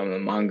the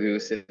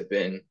mongoose have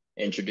been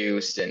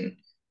introduced and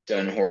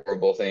done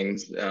horrible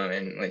things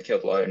and like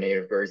killed a lot of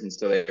native birds. And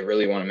so they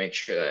really want to make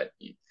sure that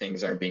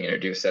things aren't being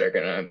introduced that are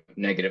going to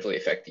negatively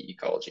affect the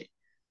ecology.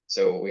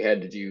 So we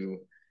had to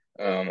do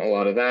a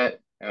lot of that,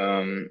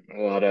 a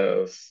lot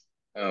of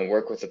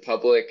work with the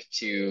public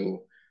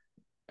to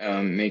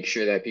make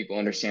sure that people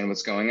understand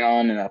what's going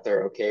on and that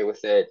they're okay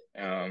with it.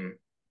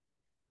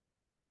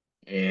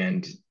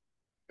 And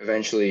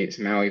eventually,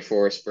 Maui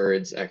Forest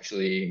Birds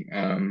actually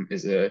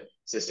is a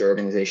sister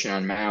organization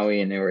on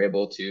Maui, and they were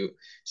able to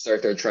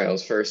start their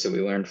trials first, so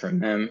we learned from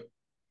them.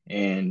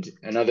 And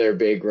another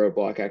big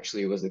roadblock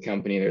actually was the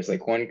company. There's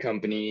like one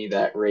company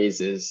that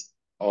raises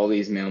all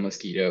these male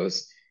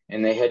mosquitoes,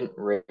 and they hadn't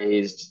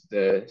raised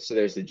so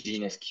there's the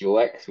genus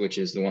Culex, which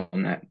is the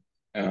one that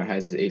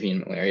has the avian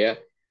malaria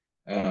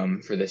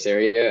for this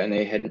area, and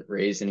they hadn't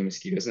raised any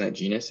mosquitoes in that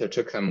genus, so it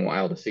took them a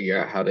while to figure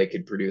out how they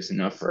could produce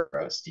enough for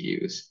us to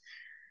use.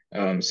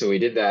 So we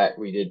did that.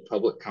 We did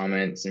public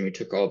comments, and we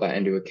took all that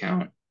into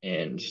account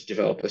and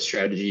developed a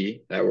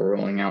strategy that we're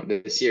rolling out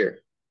this year,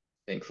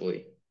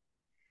 thankfully.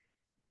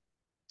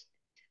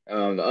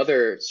 The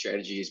other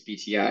strategy is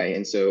BTI,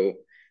 and so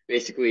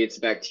basically it's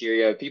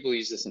bacteria. People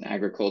use this in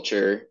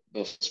agriculture.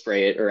 They'll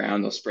spray it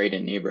around. They'll spray it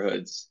in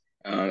neighborhoods.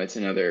 It's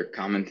another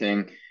common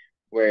thing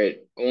where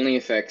it only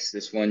affects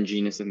this one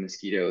genus of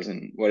mosquitoes,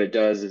 and what it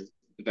does is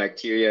the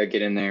bacteria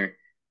get in there,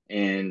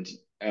 and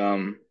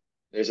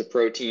there's a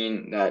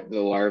protein that the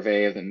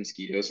larvae of the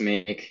mosquitoes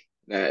make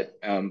that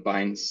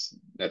binds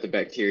that the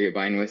bacteria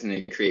bind with, and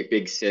they create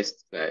big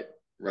cysts that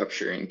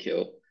rupture and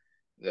kill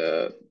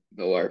the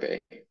larvae.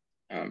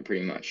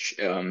 Pretty much.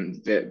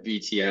 That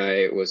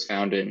BTI was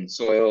found in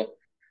soil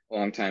a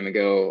long time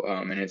ago,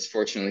 and it's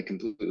fortunately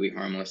completely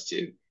harmless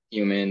to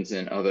humans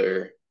and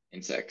other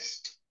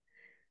insects.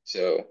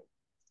 So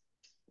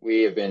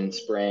we have been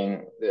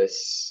spraying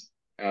this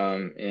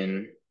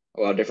in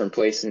a lot of different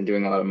places and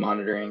doing a lot of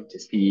monitoring to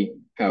see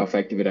how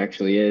effective it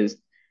actually is.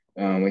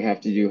 We have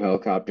to do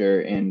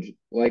helicopter, and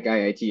like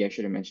IIT, I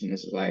should have mentioned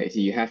this with IIT,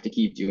 you have to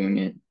keep doing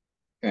it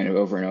kind of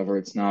over and over.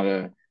 It's not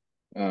a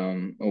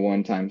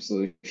one-time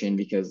solution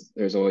because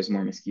there's always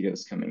more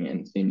mosquitoes coming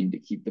in. So you need to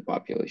keep the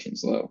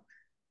populations low.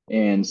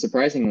 And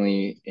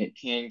surprisingly, it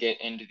can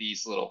get into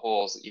these little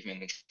holes. Even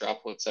the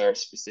droplets are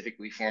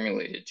specifically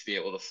formulated to be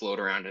able to float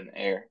around in the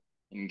air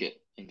and get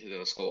into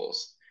those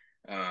holes.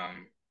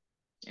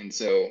 And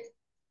so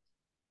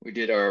we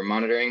did our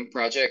monitoring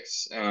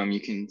projects. You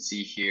can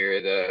see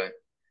here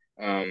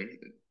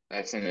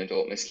that's an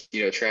adult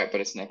mosquito trap,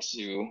 but it's next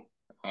to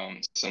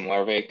some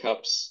larvae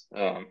cups.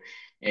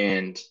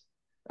 And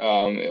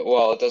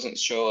while it doesn't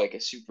show like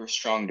a super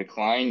strong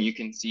decline, you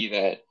can see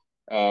that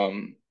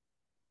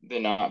the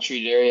not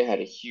treated area had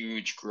a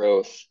huge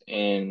growth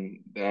in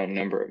the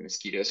number of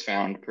mosquitoes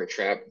found per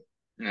trap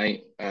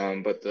night.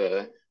 But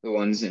the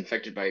ones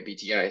infected by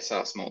BTI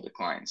saw a small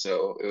decline.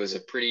 So it was a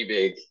pretty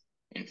big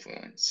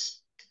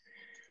influence.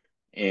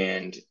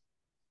 And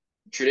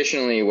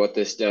traditionally, what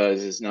this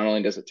does is not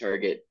only does it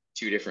target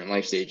two different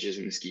life stages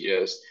of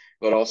mosquitoes,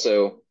 but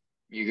also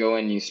you go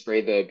and you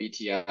spray the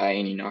BTI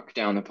and you knock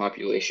down the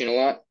population a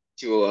lot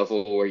to a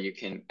level where you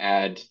can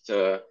add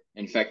the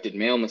infected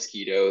male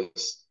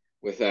mosquitoes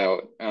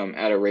without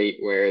at a rate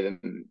where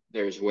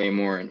there's way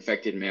more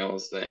infected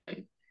males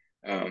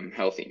than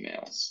healthy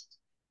males.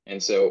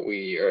 And so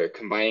we are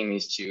combining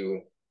these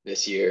two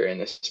this year in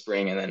the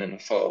spring and then in the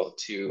fall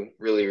to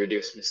really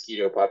reduce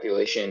mosquito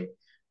population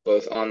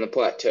both on the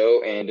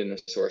plateau and in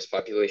the source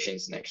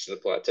populations next to the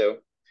plateau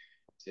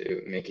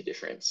to make a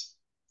difference.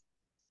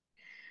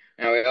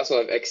 Now we also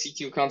have ex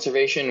situ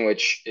conservation,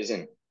 which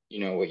isn't,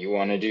 what you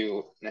want to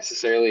do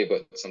necessarily,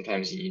 but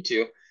sometimes you need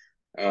to.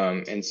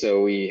 And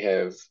so we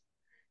have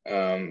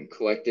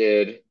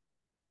collected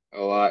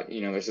a lot,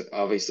 there's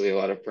obviously a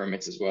lot of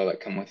permits as well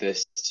that come with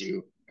this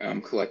to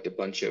collect a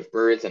bunch of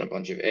birds and a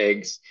bunch of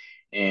eggs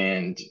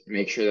and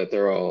make sure that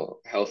they're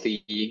all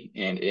healthy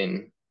and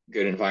in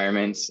good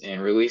environments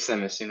and release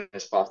them as soon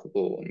as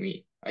possible when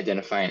we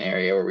identify an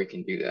area where we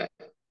can do that.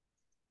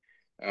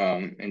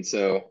 And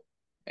so,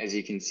 as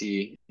you can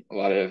see, a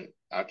lot of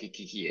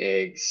akikiki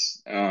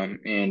eggs,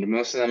 and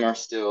most of them are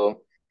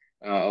still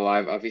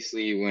alive.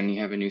 Obviously, when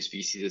you have a new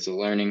species, it's a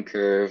learning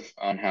curve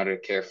on how to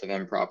care for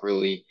them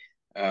properly.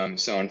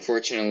 So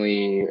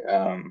unfortunately,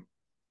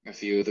 a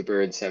few of the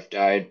birds have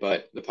died,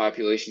 but the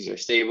populations are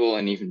stable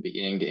and even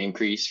beginning to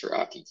increase for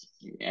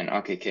akikiki and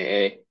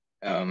akka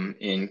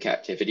in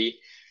captivity.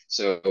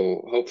 So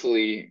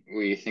hopefully,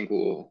 we think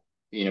we'll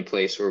be in a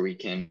place where we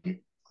can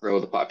grow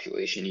the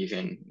population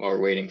even while we're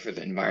waiting for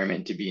the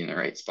environment to be in the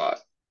right spot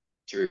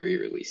to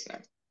re-release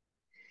them.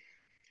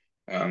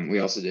 We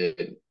also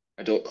did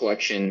adult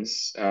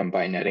collections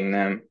by netting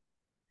them.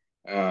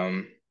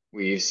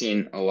 We've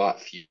seen a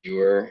lot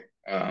fewer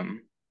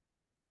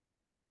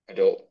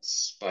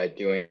adults by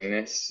doing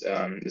this.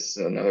 This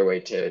is another way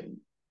to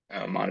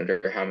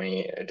monitor how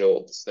many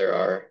adults there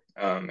are.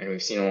 And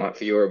we've seen a lot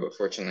fewer, but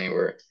fortunately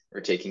we're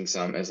taking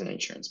some as an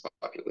insurance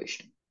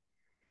population.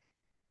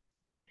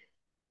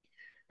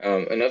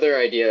 Another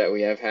idea that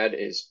we have had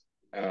is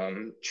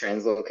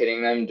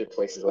translocating them to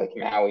places like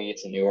Maui.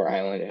 It's a newer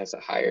island. It has a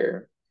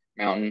higher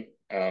mountain,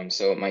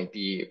 so it might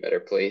be a better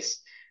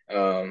place.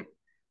 A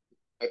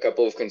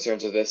couple of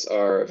concerns with this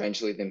are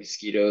eventually the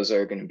mosquitoes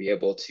are going to be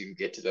able to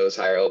get to those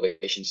higher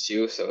elevations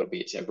too, so it'll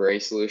be a temporary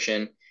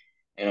solution.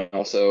 And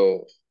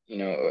also,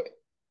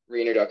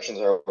 reintroductions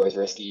are always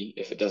risky.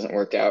 If it doesn't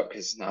work out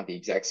because it's not the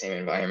exact same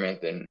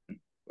environment, then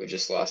we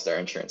just lost our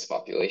insurance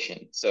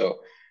population. So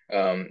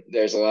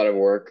there's a lot of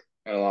work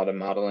and a lot of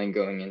modeling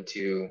going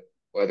into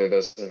whether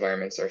those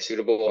environments are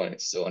suitable, and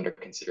it's still under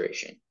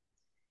consideration.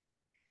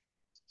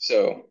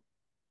 So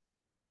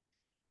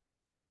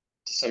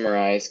to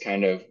summarize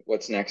kind of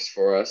what's next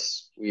for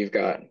us, we've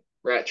got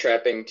rat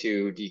trapping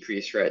to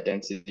decrease rat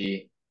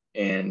density,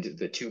 and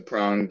the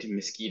two-pronged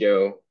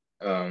mosquito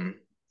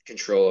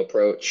control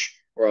approach.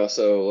 We're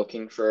also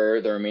looking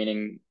for the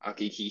remaining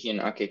Akikiki and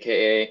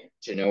Akeke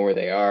to know where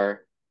they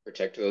are,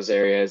 protect those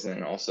areas,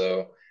 and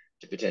also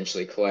to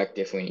potentially collect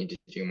if we need to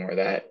do more of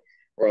that.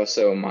 We're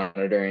also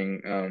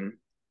monitoring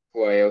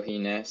Kauai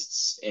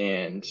nests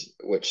and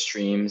which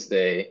streams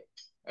they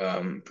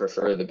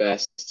prefer the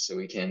best, so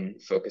we can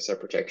focus our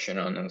protection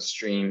on those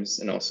streams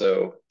and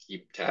also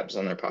keep tabs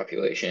on their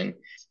population.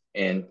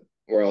 And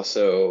we're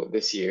also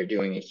this year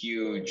doing a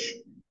huge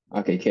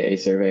AKKA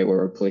survey where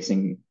we're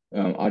placing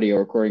audio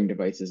recording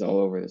devices all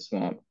over the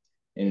swamp,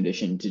 in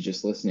addition to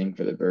just listening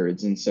for the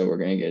birds. And so we're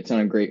going to get a ton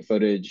of great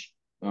footage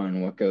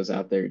on what goes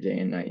out there day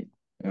and night.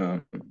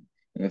 And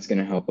that's going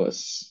to help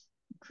us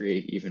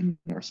create even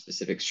more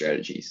specific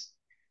strategies.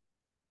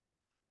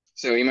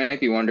 So you might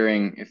be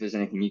wondering if there's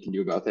anything you can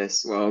do about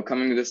this. Well,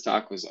 coming to this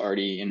talk was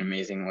already an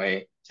amazing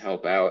way to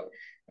help out.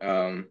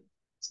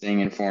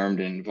 Staying informed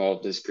and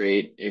involved is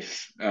great.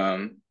 If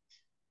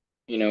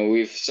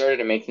we've started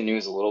to make the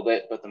news a little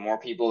bit, but the more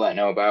people that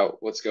know about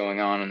what's going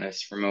on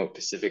this remote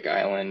Pacific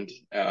island,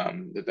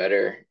 the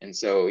better. And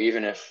so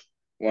even if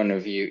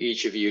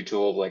each of you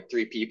told like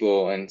 3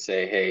 people and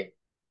say, hey,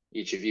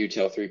 each of you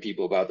tell 3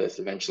 people about this,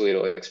 eventually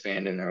it'll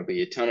expand and there'll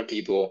be a ton of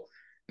people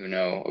who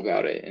know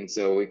about it. And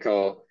so we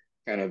call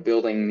kind of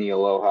building the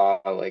aloha,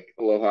 like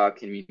aloha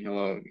can mean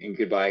hello and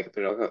goodbye,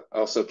 but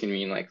also can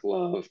mean like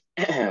love,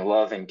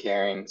 love and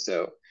caring.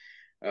 So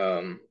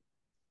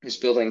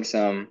just building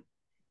some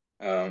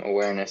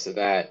awareness of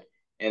that.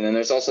 And then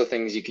there's also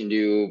things you can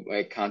do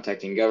like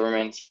contacting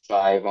governments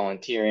by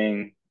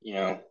volunteering,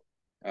 that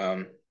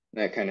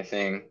kind of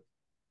thing,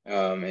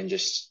 and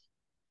just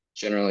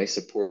generally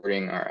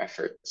supporting our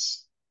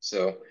efforts.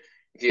 So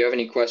if you have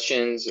any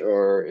questions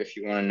or if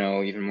you want to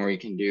know even more you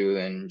can do,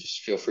 then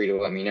just feel free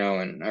to let me know.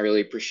 And I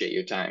really appreciate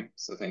your time.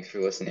 So thanks for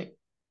listening.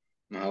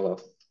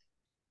 Mahalo.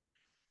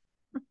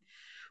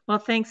 Well,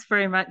 thanks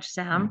very much,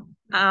 Sam.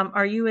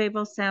 Are you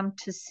able, Sam,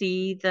 to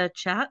see the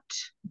chat?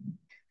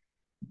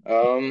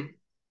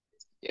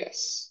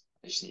 Yes.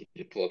 I just need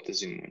to pull up the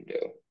Zoom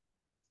window.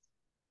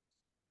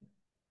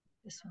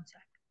 This one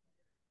sec.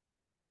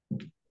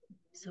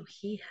 So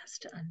he has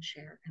to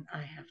unshare and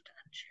I have to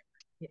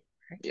unshare.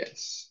 Right?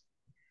 Yes.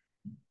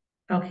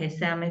 Okay,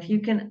 Sam, if you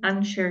can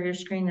unshare your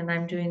screen and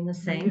I'm doing the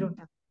same. You don't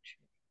have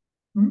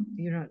to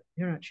share.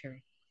 You're not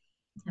sharing.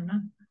 I'm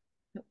not.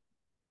 Nope.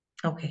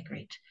 Okay,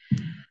 great.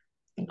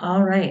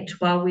 All right.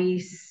 While we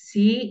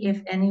see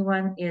if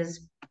anyone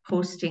is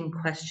posting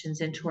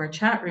questions into our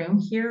chat room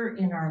here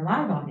in our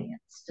live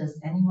audience, does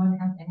anyone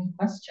have any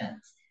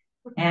questions?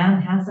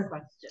 Anne has a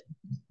question.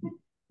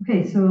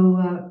 Okay,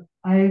 so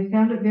I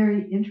found it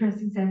very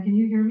interesting. Sam, can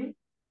you hear me?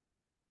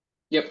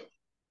 Yep.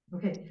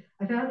 Okay,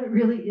 I found it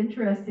really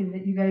interesting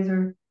that you guys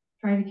are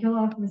trying to kill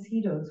off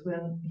mosquitoes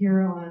when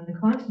here on the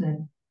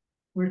continent,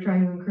 we're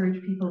trying to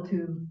encourage people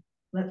to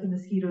let the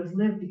mosquitoes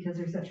live because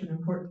they're such an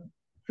important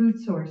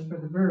food source for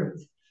the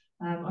birds.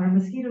 Are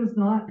mosquitoes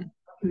not a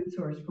food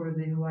source for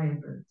the Hawaiian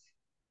birds?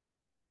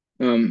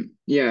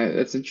 Yeah,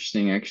 that's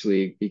interesting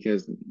actually,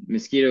 because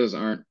mosquitoes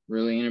aren't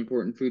really an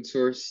important food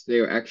source.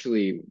 They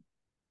actually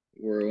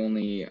were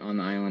only on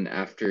the island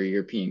after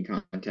European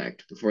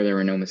contact, before there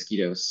were no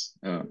mosquitoes.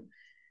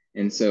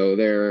 And so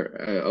there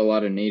are a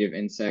lot of native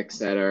insects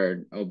that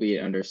are,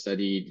 albeit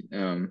understudied,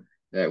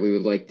 that we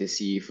would like to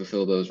see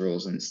fulfill those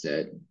roles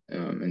instead.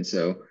 And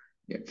so,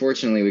 yeah,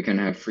 fortunately, we kind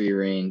of have free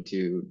reign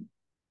to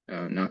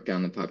knock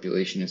down the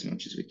population as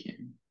much as we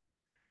can.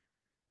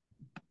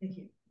 Thank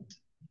you.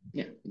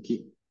 Yeah, thank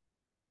you.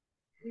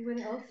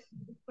 Anyone else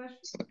with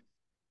questions?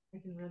 I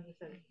can run this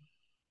out.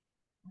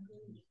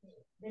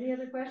 Any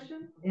other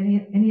questions?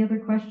 Any other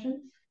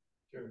questions?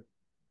 Sure.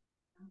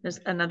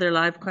 There's another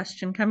live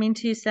question coming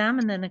to you, Sam,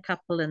 and then a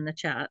couple in the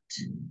chat.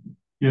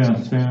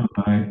 Yeah, Sam,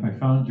 I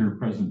found your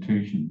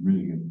presentation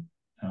really good,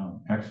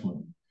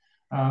 excellent.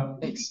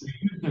 Thanks. The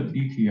use of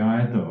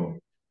BTI, though,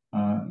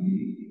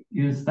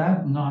 is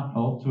that not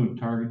also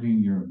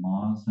targeting your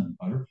moths and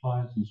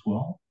butterflies as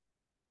well?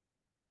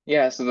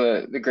 Yeah,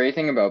 so the great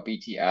thing about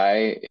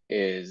BTI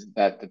is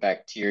that the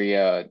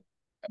bacteria,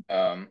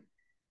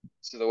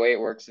 so the way it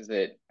works is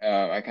that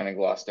I kind of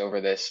glossed over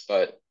this,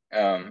 but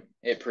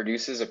it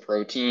produces a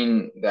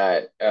protein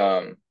that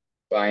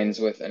binds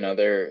with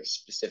another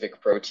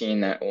specific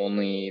protein that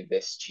only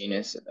this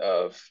genus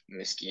of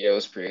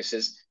mosquitoes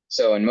produces.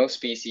 So in most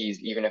species,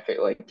 even if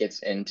it like gets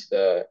into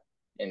the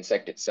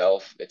insect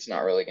itself, it's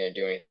not really going to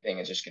do anything.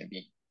 It's just going to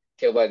be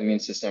killed by the immune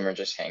system or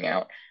just hang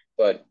out.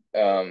 But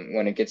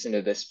when it gets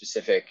into this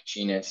specific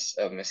genus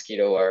of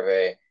mosquito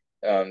larvae,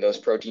 those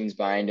proteins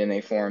bind and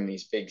they form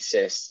these big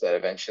cysts that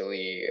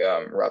eventually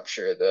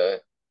rupture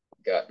the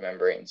gut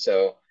membrane.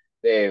 So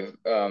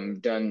we've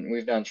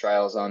done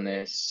trials on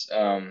this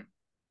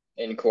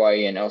in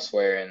Kauai and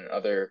elsewhere, and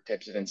other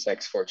types of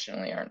insects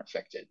fortunately aren't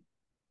affected.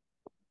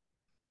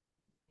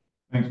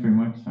 Thanks very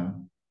much,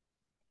 Sam.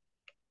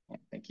 Yeah,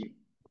 thank you.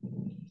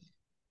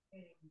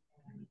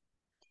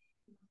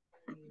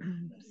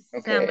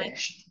 Okay.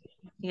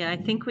 Yeah, I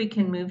think we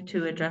can move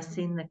to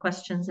addressing the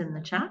questions in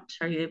the chat.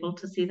 Are you able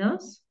to see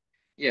those?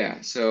 Yeah,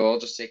 so I'll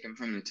just take them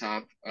from the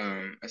top.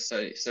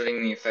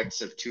 Studying the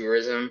effects of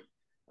tourism.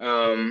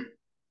 About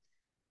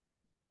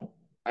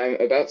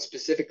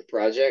specific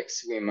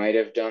projects, we might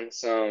have done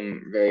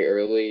some very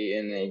early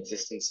in the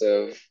existence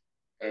of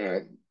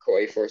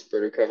Kauai Forest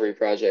Bird Recovery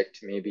Project,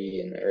 maybe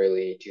in the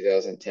early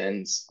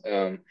 2010s.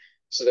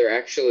 So there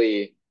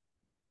actually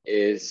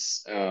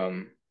is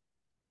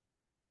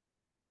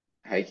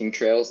hiking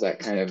trails that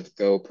kind of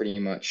go pretty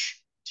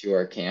much to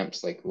our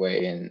camps, like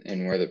way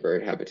and where the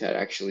bird habitat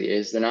actually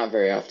is. They're not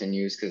very often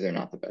used because they're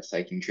not the best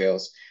hiking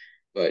trails,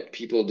 but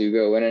people do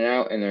go in and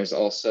out. And there's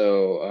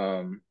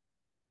also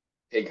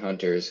pig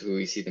hunters who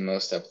we see the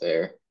most up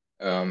there,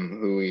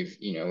 who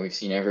we've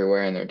seen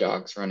everywhere, and their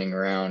dogs running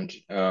around.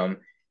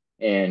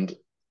 And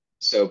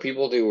so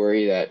people do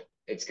worry that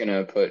it's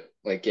gonna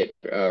get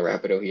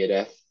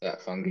Rapidohia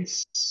that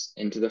fungus,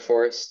 into the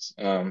forest.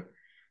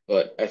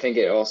 But I think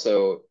it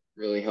also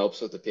really helps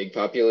with the pig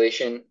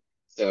population.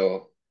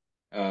 So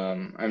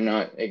I'm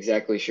not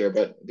exactly sure,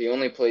 but the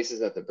only places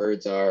that the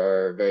birds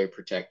are very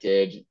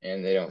protected,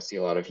 and they don't see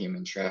a lot of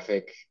human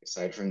traffic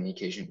aside from the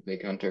occasional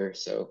pig hunter.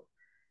 So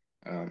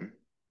um,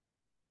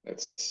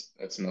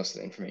 that's most of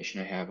the information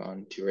I have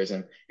on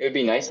tourism. It would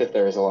be nice if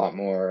there was a lot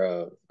more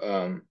of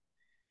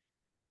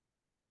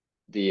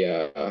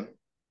the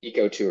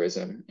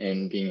ecotourism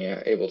and being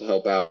able to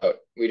help out.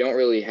 We don't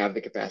really have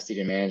the capacity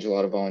to manage a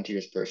lot of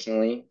volunteers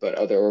personally, but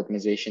other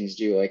organizations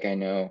do. Like I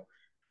know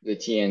the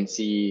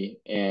TNC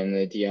and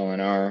the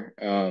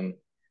DLNR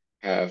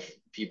have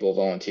people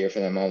volunteer for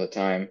them all the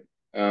time.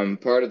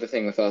 Part of the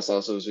thing with us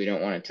also is we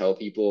don't want to tell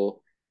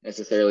people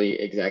necessarily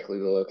exactly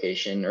the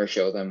location or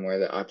show them where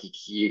the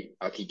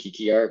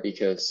akikiki are,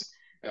 because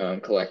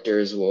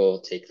collectors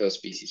will take those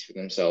species for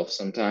themselves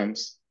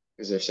sometimes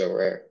because they're so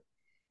rare.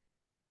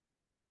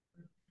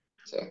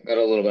 So got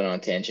a little bit on a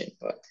tangent,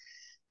 but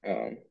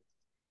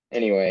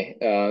anyway,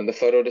 the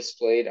photo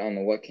displayed on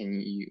the what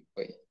can you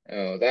wait?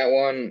 Oh, that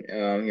one.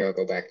 Here, I'll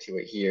go back to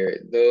it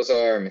here. Those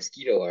are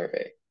mosquito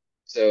larvae.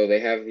 So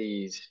they have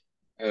these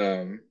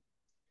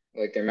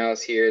like their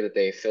mouths here that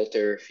they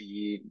filter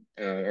feed,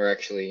 or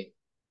actually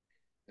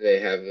they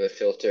have the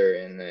filter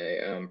and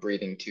the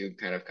breathing tube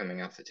kind of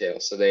coming off the tail.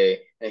 So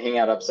they hang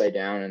out upside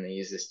down and they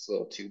use this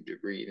little tube to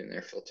breathe in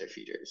their filter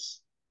feeders.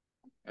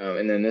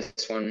 And then this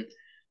one,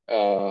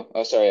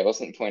 oh, sorry, I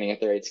wasn't pointing at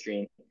the right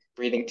screen.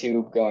 Breathing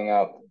tube going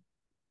up,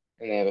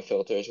 and they have a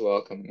filter as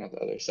well coming out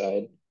the other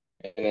side.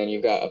 And then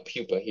you've got a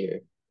pupa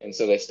here. And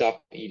so they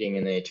stop eating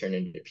and they turn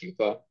into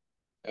pupa,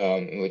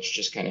 which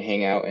just kind of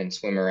hang out and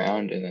swim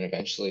around, and then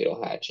eventually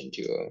it'll hatch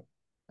into a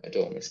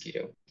adult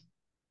mosquito.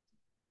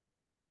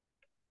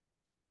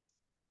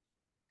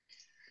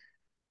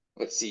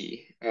 Let's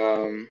see.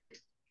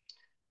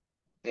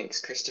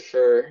 Thanks,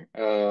 Christopher.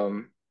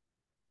 Oh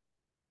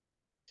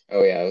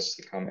yeah, that was just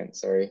a comment,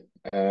 sorry.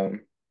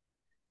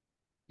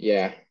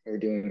 Yeah, we're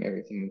doing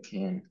everything we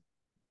can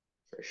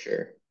for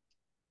sure.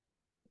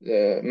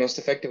 The most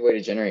effective way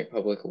to generate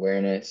public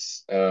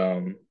awareness.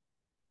 That's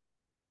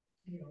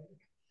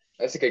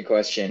a good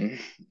question.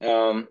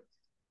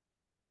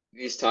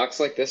 These talks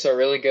like this are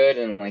really good,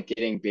 and like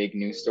getting big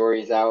news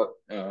stories out,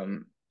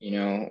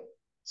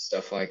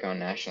 stuff like on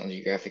National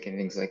Geographic and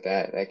things like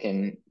that, that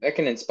can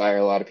inspire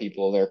a lot of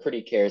people. They're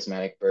pretty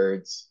charismatic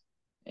birds,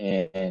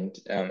 and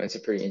it's a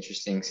pretty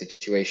interesting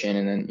situation.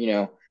 And then,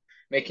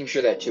 making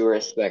sure that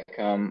tourists that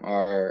come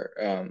are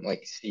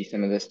like see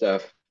some of this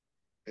stuff,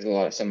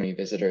 because so many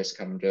visitors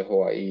come to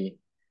Hawaii.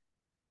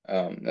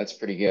 That's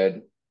pretty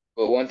good.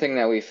 But one thing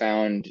that we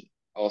found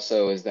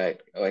also is that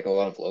like a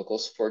lot of local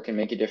support can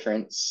make a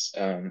difference.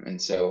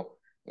 And so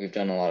we've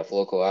done a lot of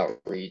local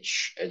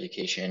outreach,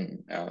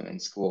 education in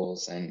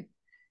schools, and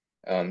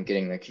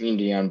getting the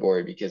community on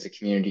board, because a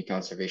community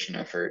conservation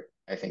effort,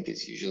 I think,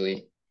 is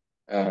usually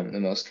the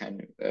most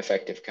kind of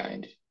effective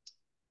kind.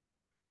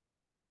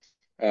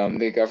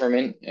 The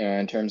government,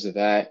 in terms of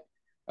that,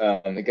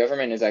 the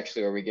government is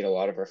actually where we get a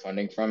lot of our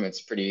funding from.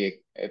 It's a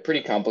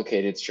pretty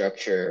complicated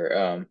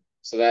structure.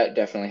 So that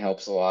definitely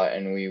helps a lot.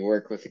 And we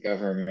work with the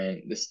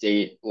government, the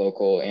state,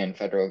 local, and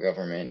federal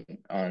government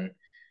on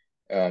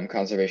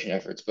conservation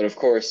efforts. But of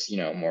course,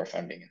 more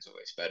funding is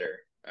always better.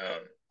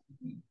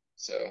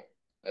 So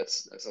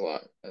that's a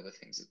lot of the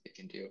things that they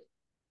can do.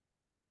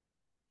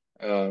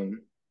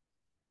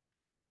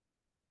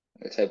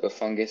 The type of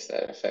fungus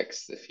that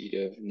affects the feet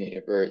of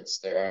native birds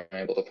that are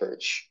unable to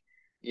perch.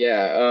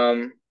 Yeah,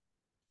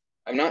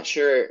 I'm not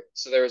sure.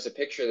 So there was a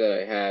picture that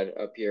I had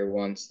up here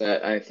once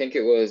that I thought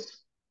it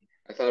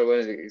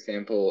was an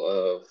example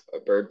of a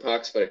bird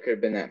pox, but it could have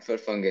been that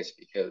foot fungus,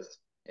 because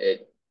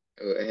it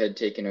had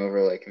taken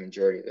over like a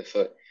majority of the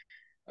foot.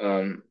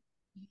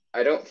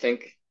 I don't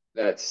think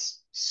that's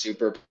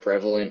super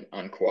prevalent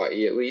on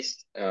Kauai, at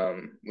least.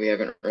 We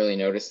haven't really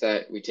noticed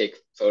that. We take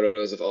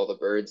photos of all the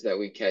birds that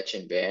we catch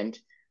and band,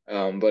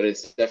 but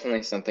it's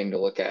definitely something to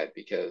look at,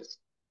 because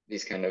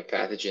these kind of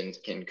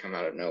pathogens can come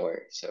out of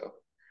nowhere. So,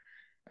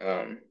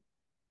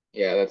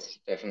 yeah, that's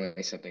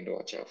definitely something to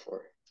watch out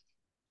for.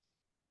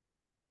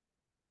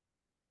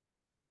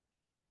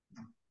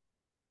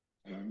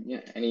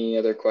 Yeah, any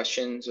other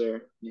questions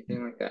or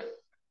anything like that?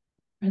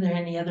 Are there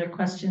any other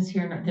questions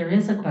here? No, there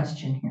is a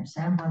question here.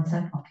 Sam, one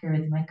sec, I'll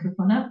carry the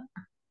microphone up.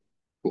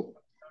 Cool.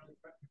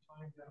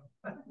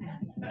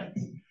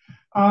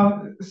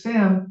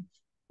 Sam,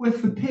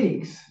 with the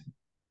pigs,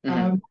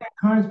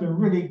 mankind's been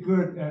really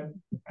good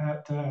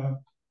at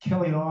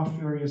killing off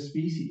various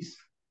species.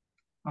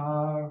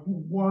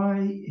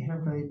 Why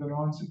have they been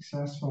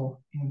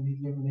unsuccessful in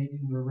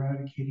eliminating or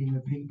eradicating the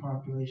pig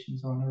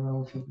populations on a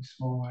relatively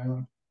small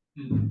island?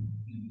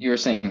 You were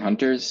saying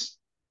hunters?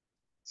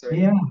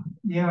 Sorry.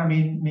 Yeah. I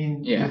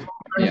mean, Yeah,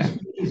 the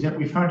species that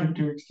we've hunted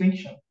to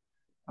extinction.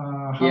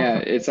 Yeah,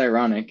 it's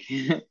ironic.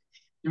 Do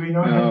we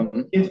not have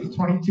kids with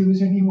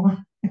 22s anymore?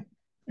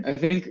 I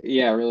think,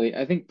 yeah, really.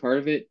 I think part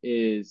of it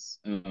is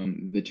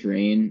the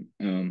terrain.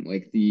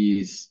 Like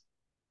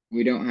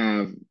we don't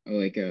have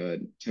like a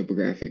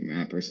topographic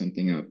map or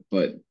something up,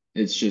 but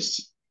it's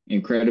just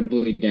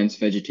incredibly dense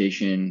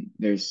vegetation.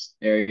 There's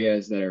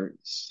areas that are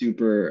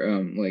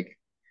like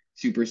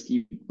super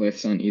steep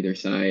cliffs on either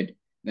side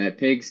that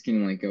pigs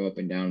can like go up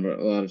and down, but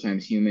a lot of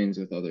times humans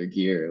with other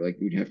gear, like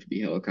we'd have to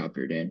be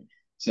helicoptered in.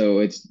 So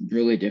it's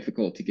really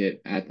difficult to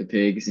get at the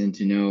pigs and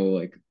to know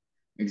like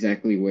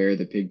exactly where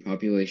the pig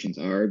populations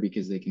are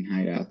because they can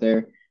hide out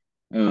there.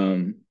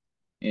 And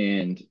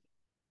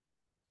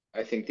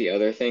I think the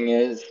other thing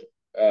is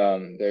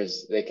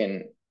they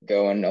can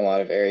go in a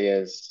lot of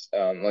areas,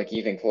 like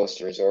even close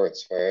to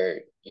resorts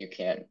where you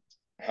can't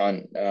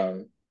hunt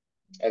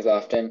as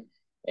often.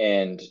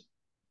 And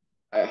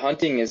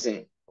hunting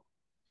isn't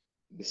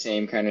the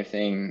same kind of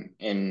thing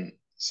in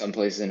some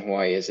places in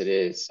Hawaii as it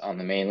is on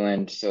the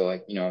mainland. So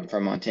like, I'm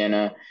from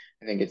Montana.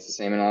 I think it's the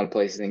same in a lot of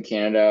places in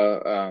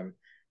Canada,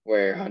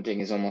 where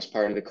hunting is almost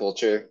part of the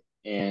culture.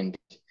 And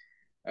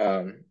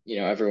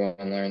everyone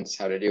learns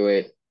how to do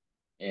it.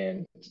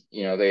 And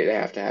they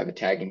have to have a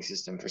tagging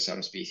system for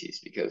some species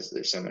because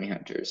there's so many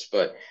hunters.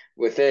 But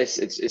with this,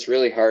 it's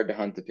really hard to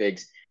hunt the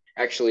pigs.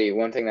 Actually,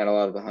 one thing that a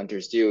lot of the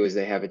hunters do is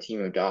they have a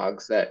team of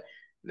dogs that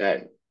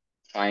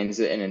finds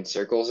it and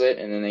encircles it,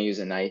 and then they use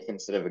a knife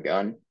instead of a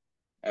gun.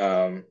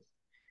 Um,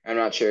 I'm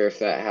not sure if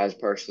that has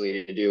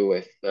partially to do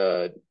with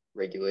the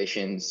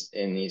regulations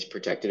in these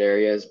protected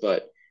areas,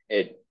 but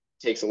it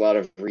takes a lot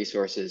of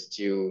resources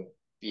to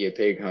be a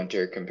pig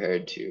hunter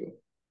compared to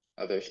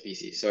other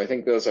species. So I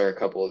think those are a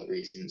couple of the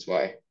reasons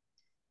why.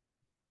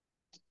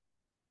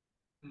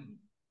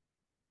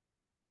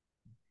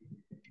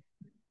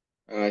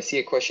 I see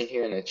a question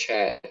here in the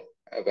chat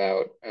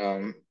about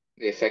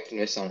the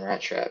effectiveness on rat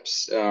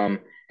traps.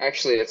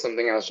 Actually, that's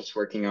something I was just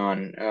working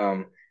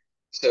on.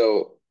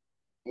 So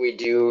we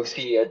do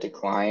see a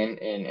decline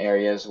in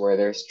areas where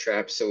there's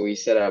traps. So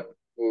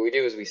what we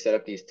do is we set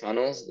up these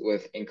tunnels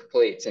with ink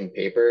plates and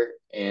paper.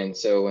 And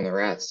so when the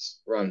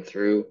rats run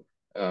through,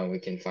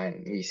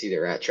 we see the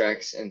rat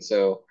tracks. And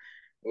so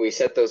we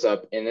set those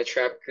up in the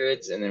trap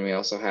grids. And then we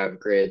also have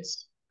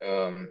grids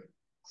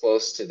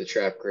close to the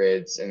trap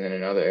grids and then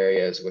in other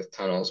areas with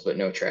tunnels, but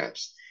no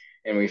traps.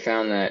 And we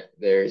found that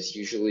there's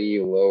usually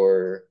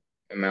lower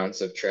amounts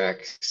of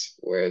tracks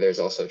where there's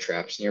also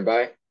traps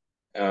nearby.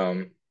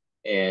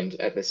 And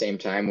at the same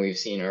time, we've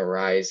seen a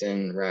rise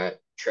in rat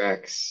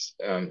tracks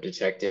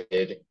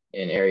detected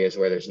in areas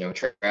where there's no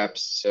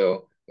traps.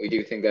 So we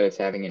do think that it's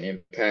having an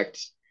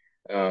impact.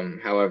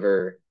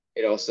 However,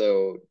 it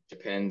also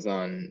depends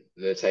on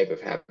the type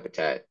of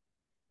habitat.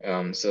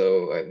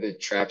 So the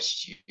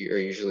traps are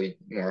usually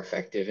more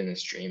effective in the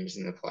streams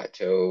and the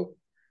plateau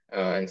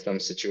in some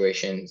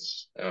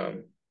situations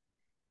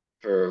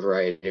for a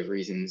variety of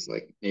reasons,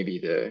 like maybe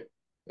the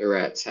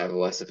rats have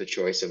less of a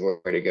choice of where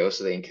to go,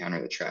 so they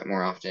encounter the trap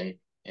more often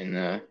in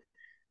the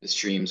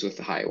streams with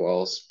the high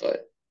walls.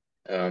 But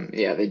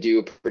yeah, they do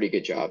a pretty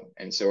good job.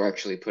 And so we're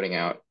actually putting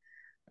out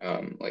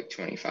like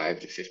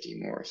 25 to 50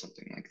 more or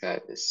something like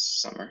that this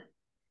summer.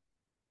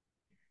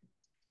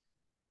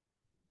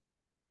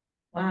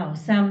 Wow,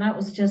 Sam, that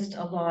was just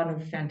a lot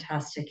of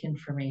fantastic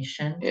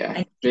information.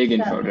 Yeah, big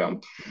info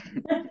dump.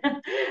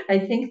 I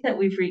think that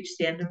we've reached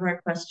the end of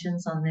our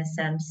questions on this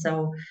end.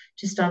 So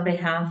just on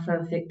behalf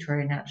of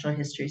Victoria Natural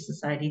History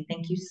Society,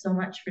 thank you so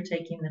much for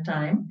taking the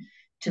time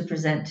to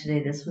present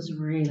today. This was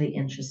really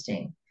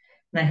interesting.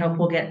 And I hope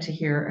we'll get to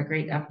hear a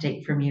great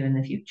update from you in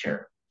the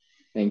future.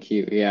 Thank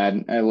you. Yeah,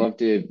 I'd love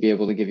to be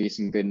able to give you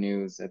some good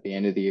news at the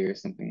end of the year or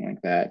something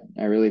like that.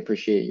 I really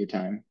appreciate your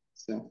time.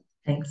 So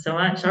thanks so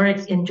much. All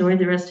right, enjoy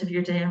the rest of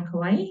your day on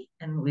Kauai,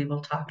 and we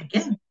will talk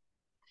again.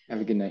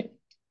 Have a good night.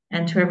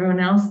 And to everyone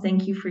else,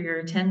 thank you for your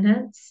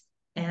attendance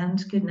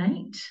and good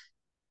night.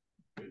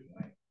 Good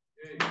night.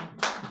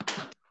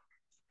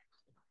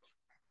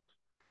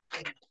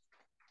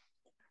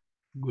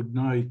 Good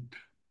night.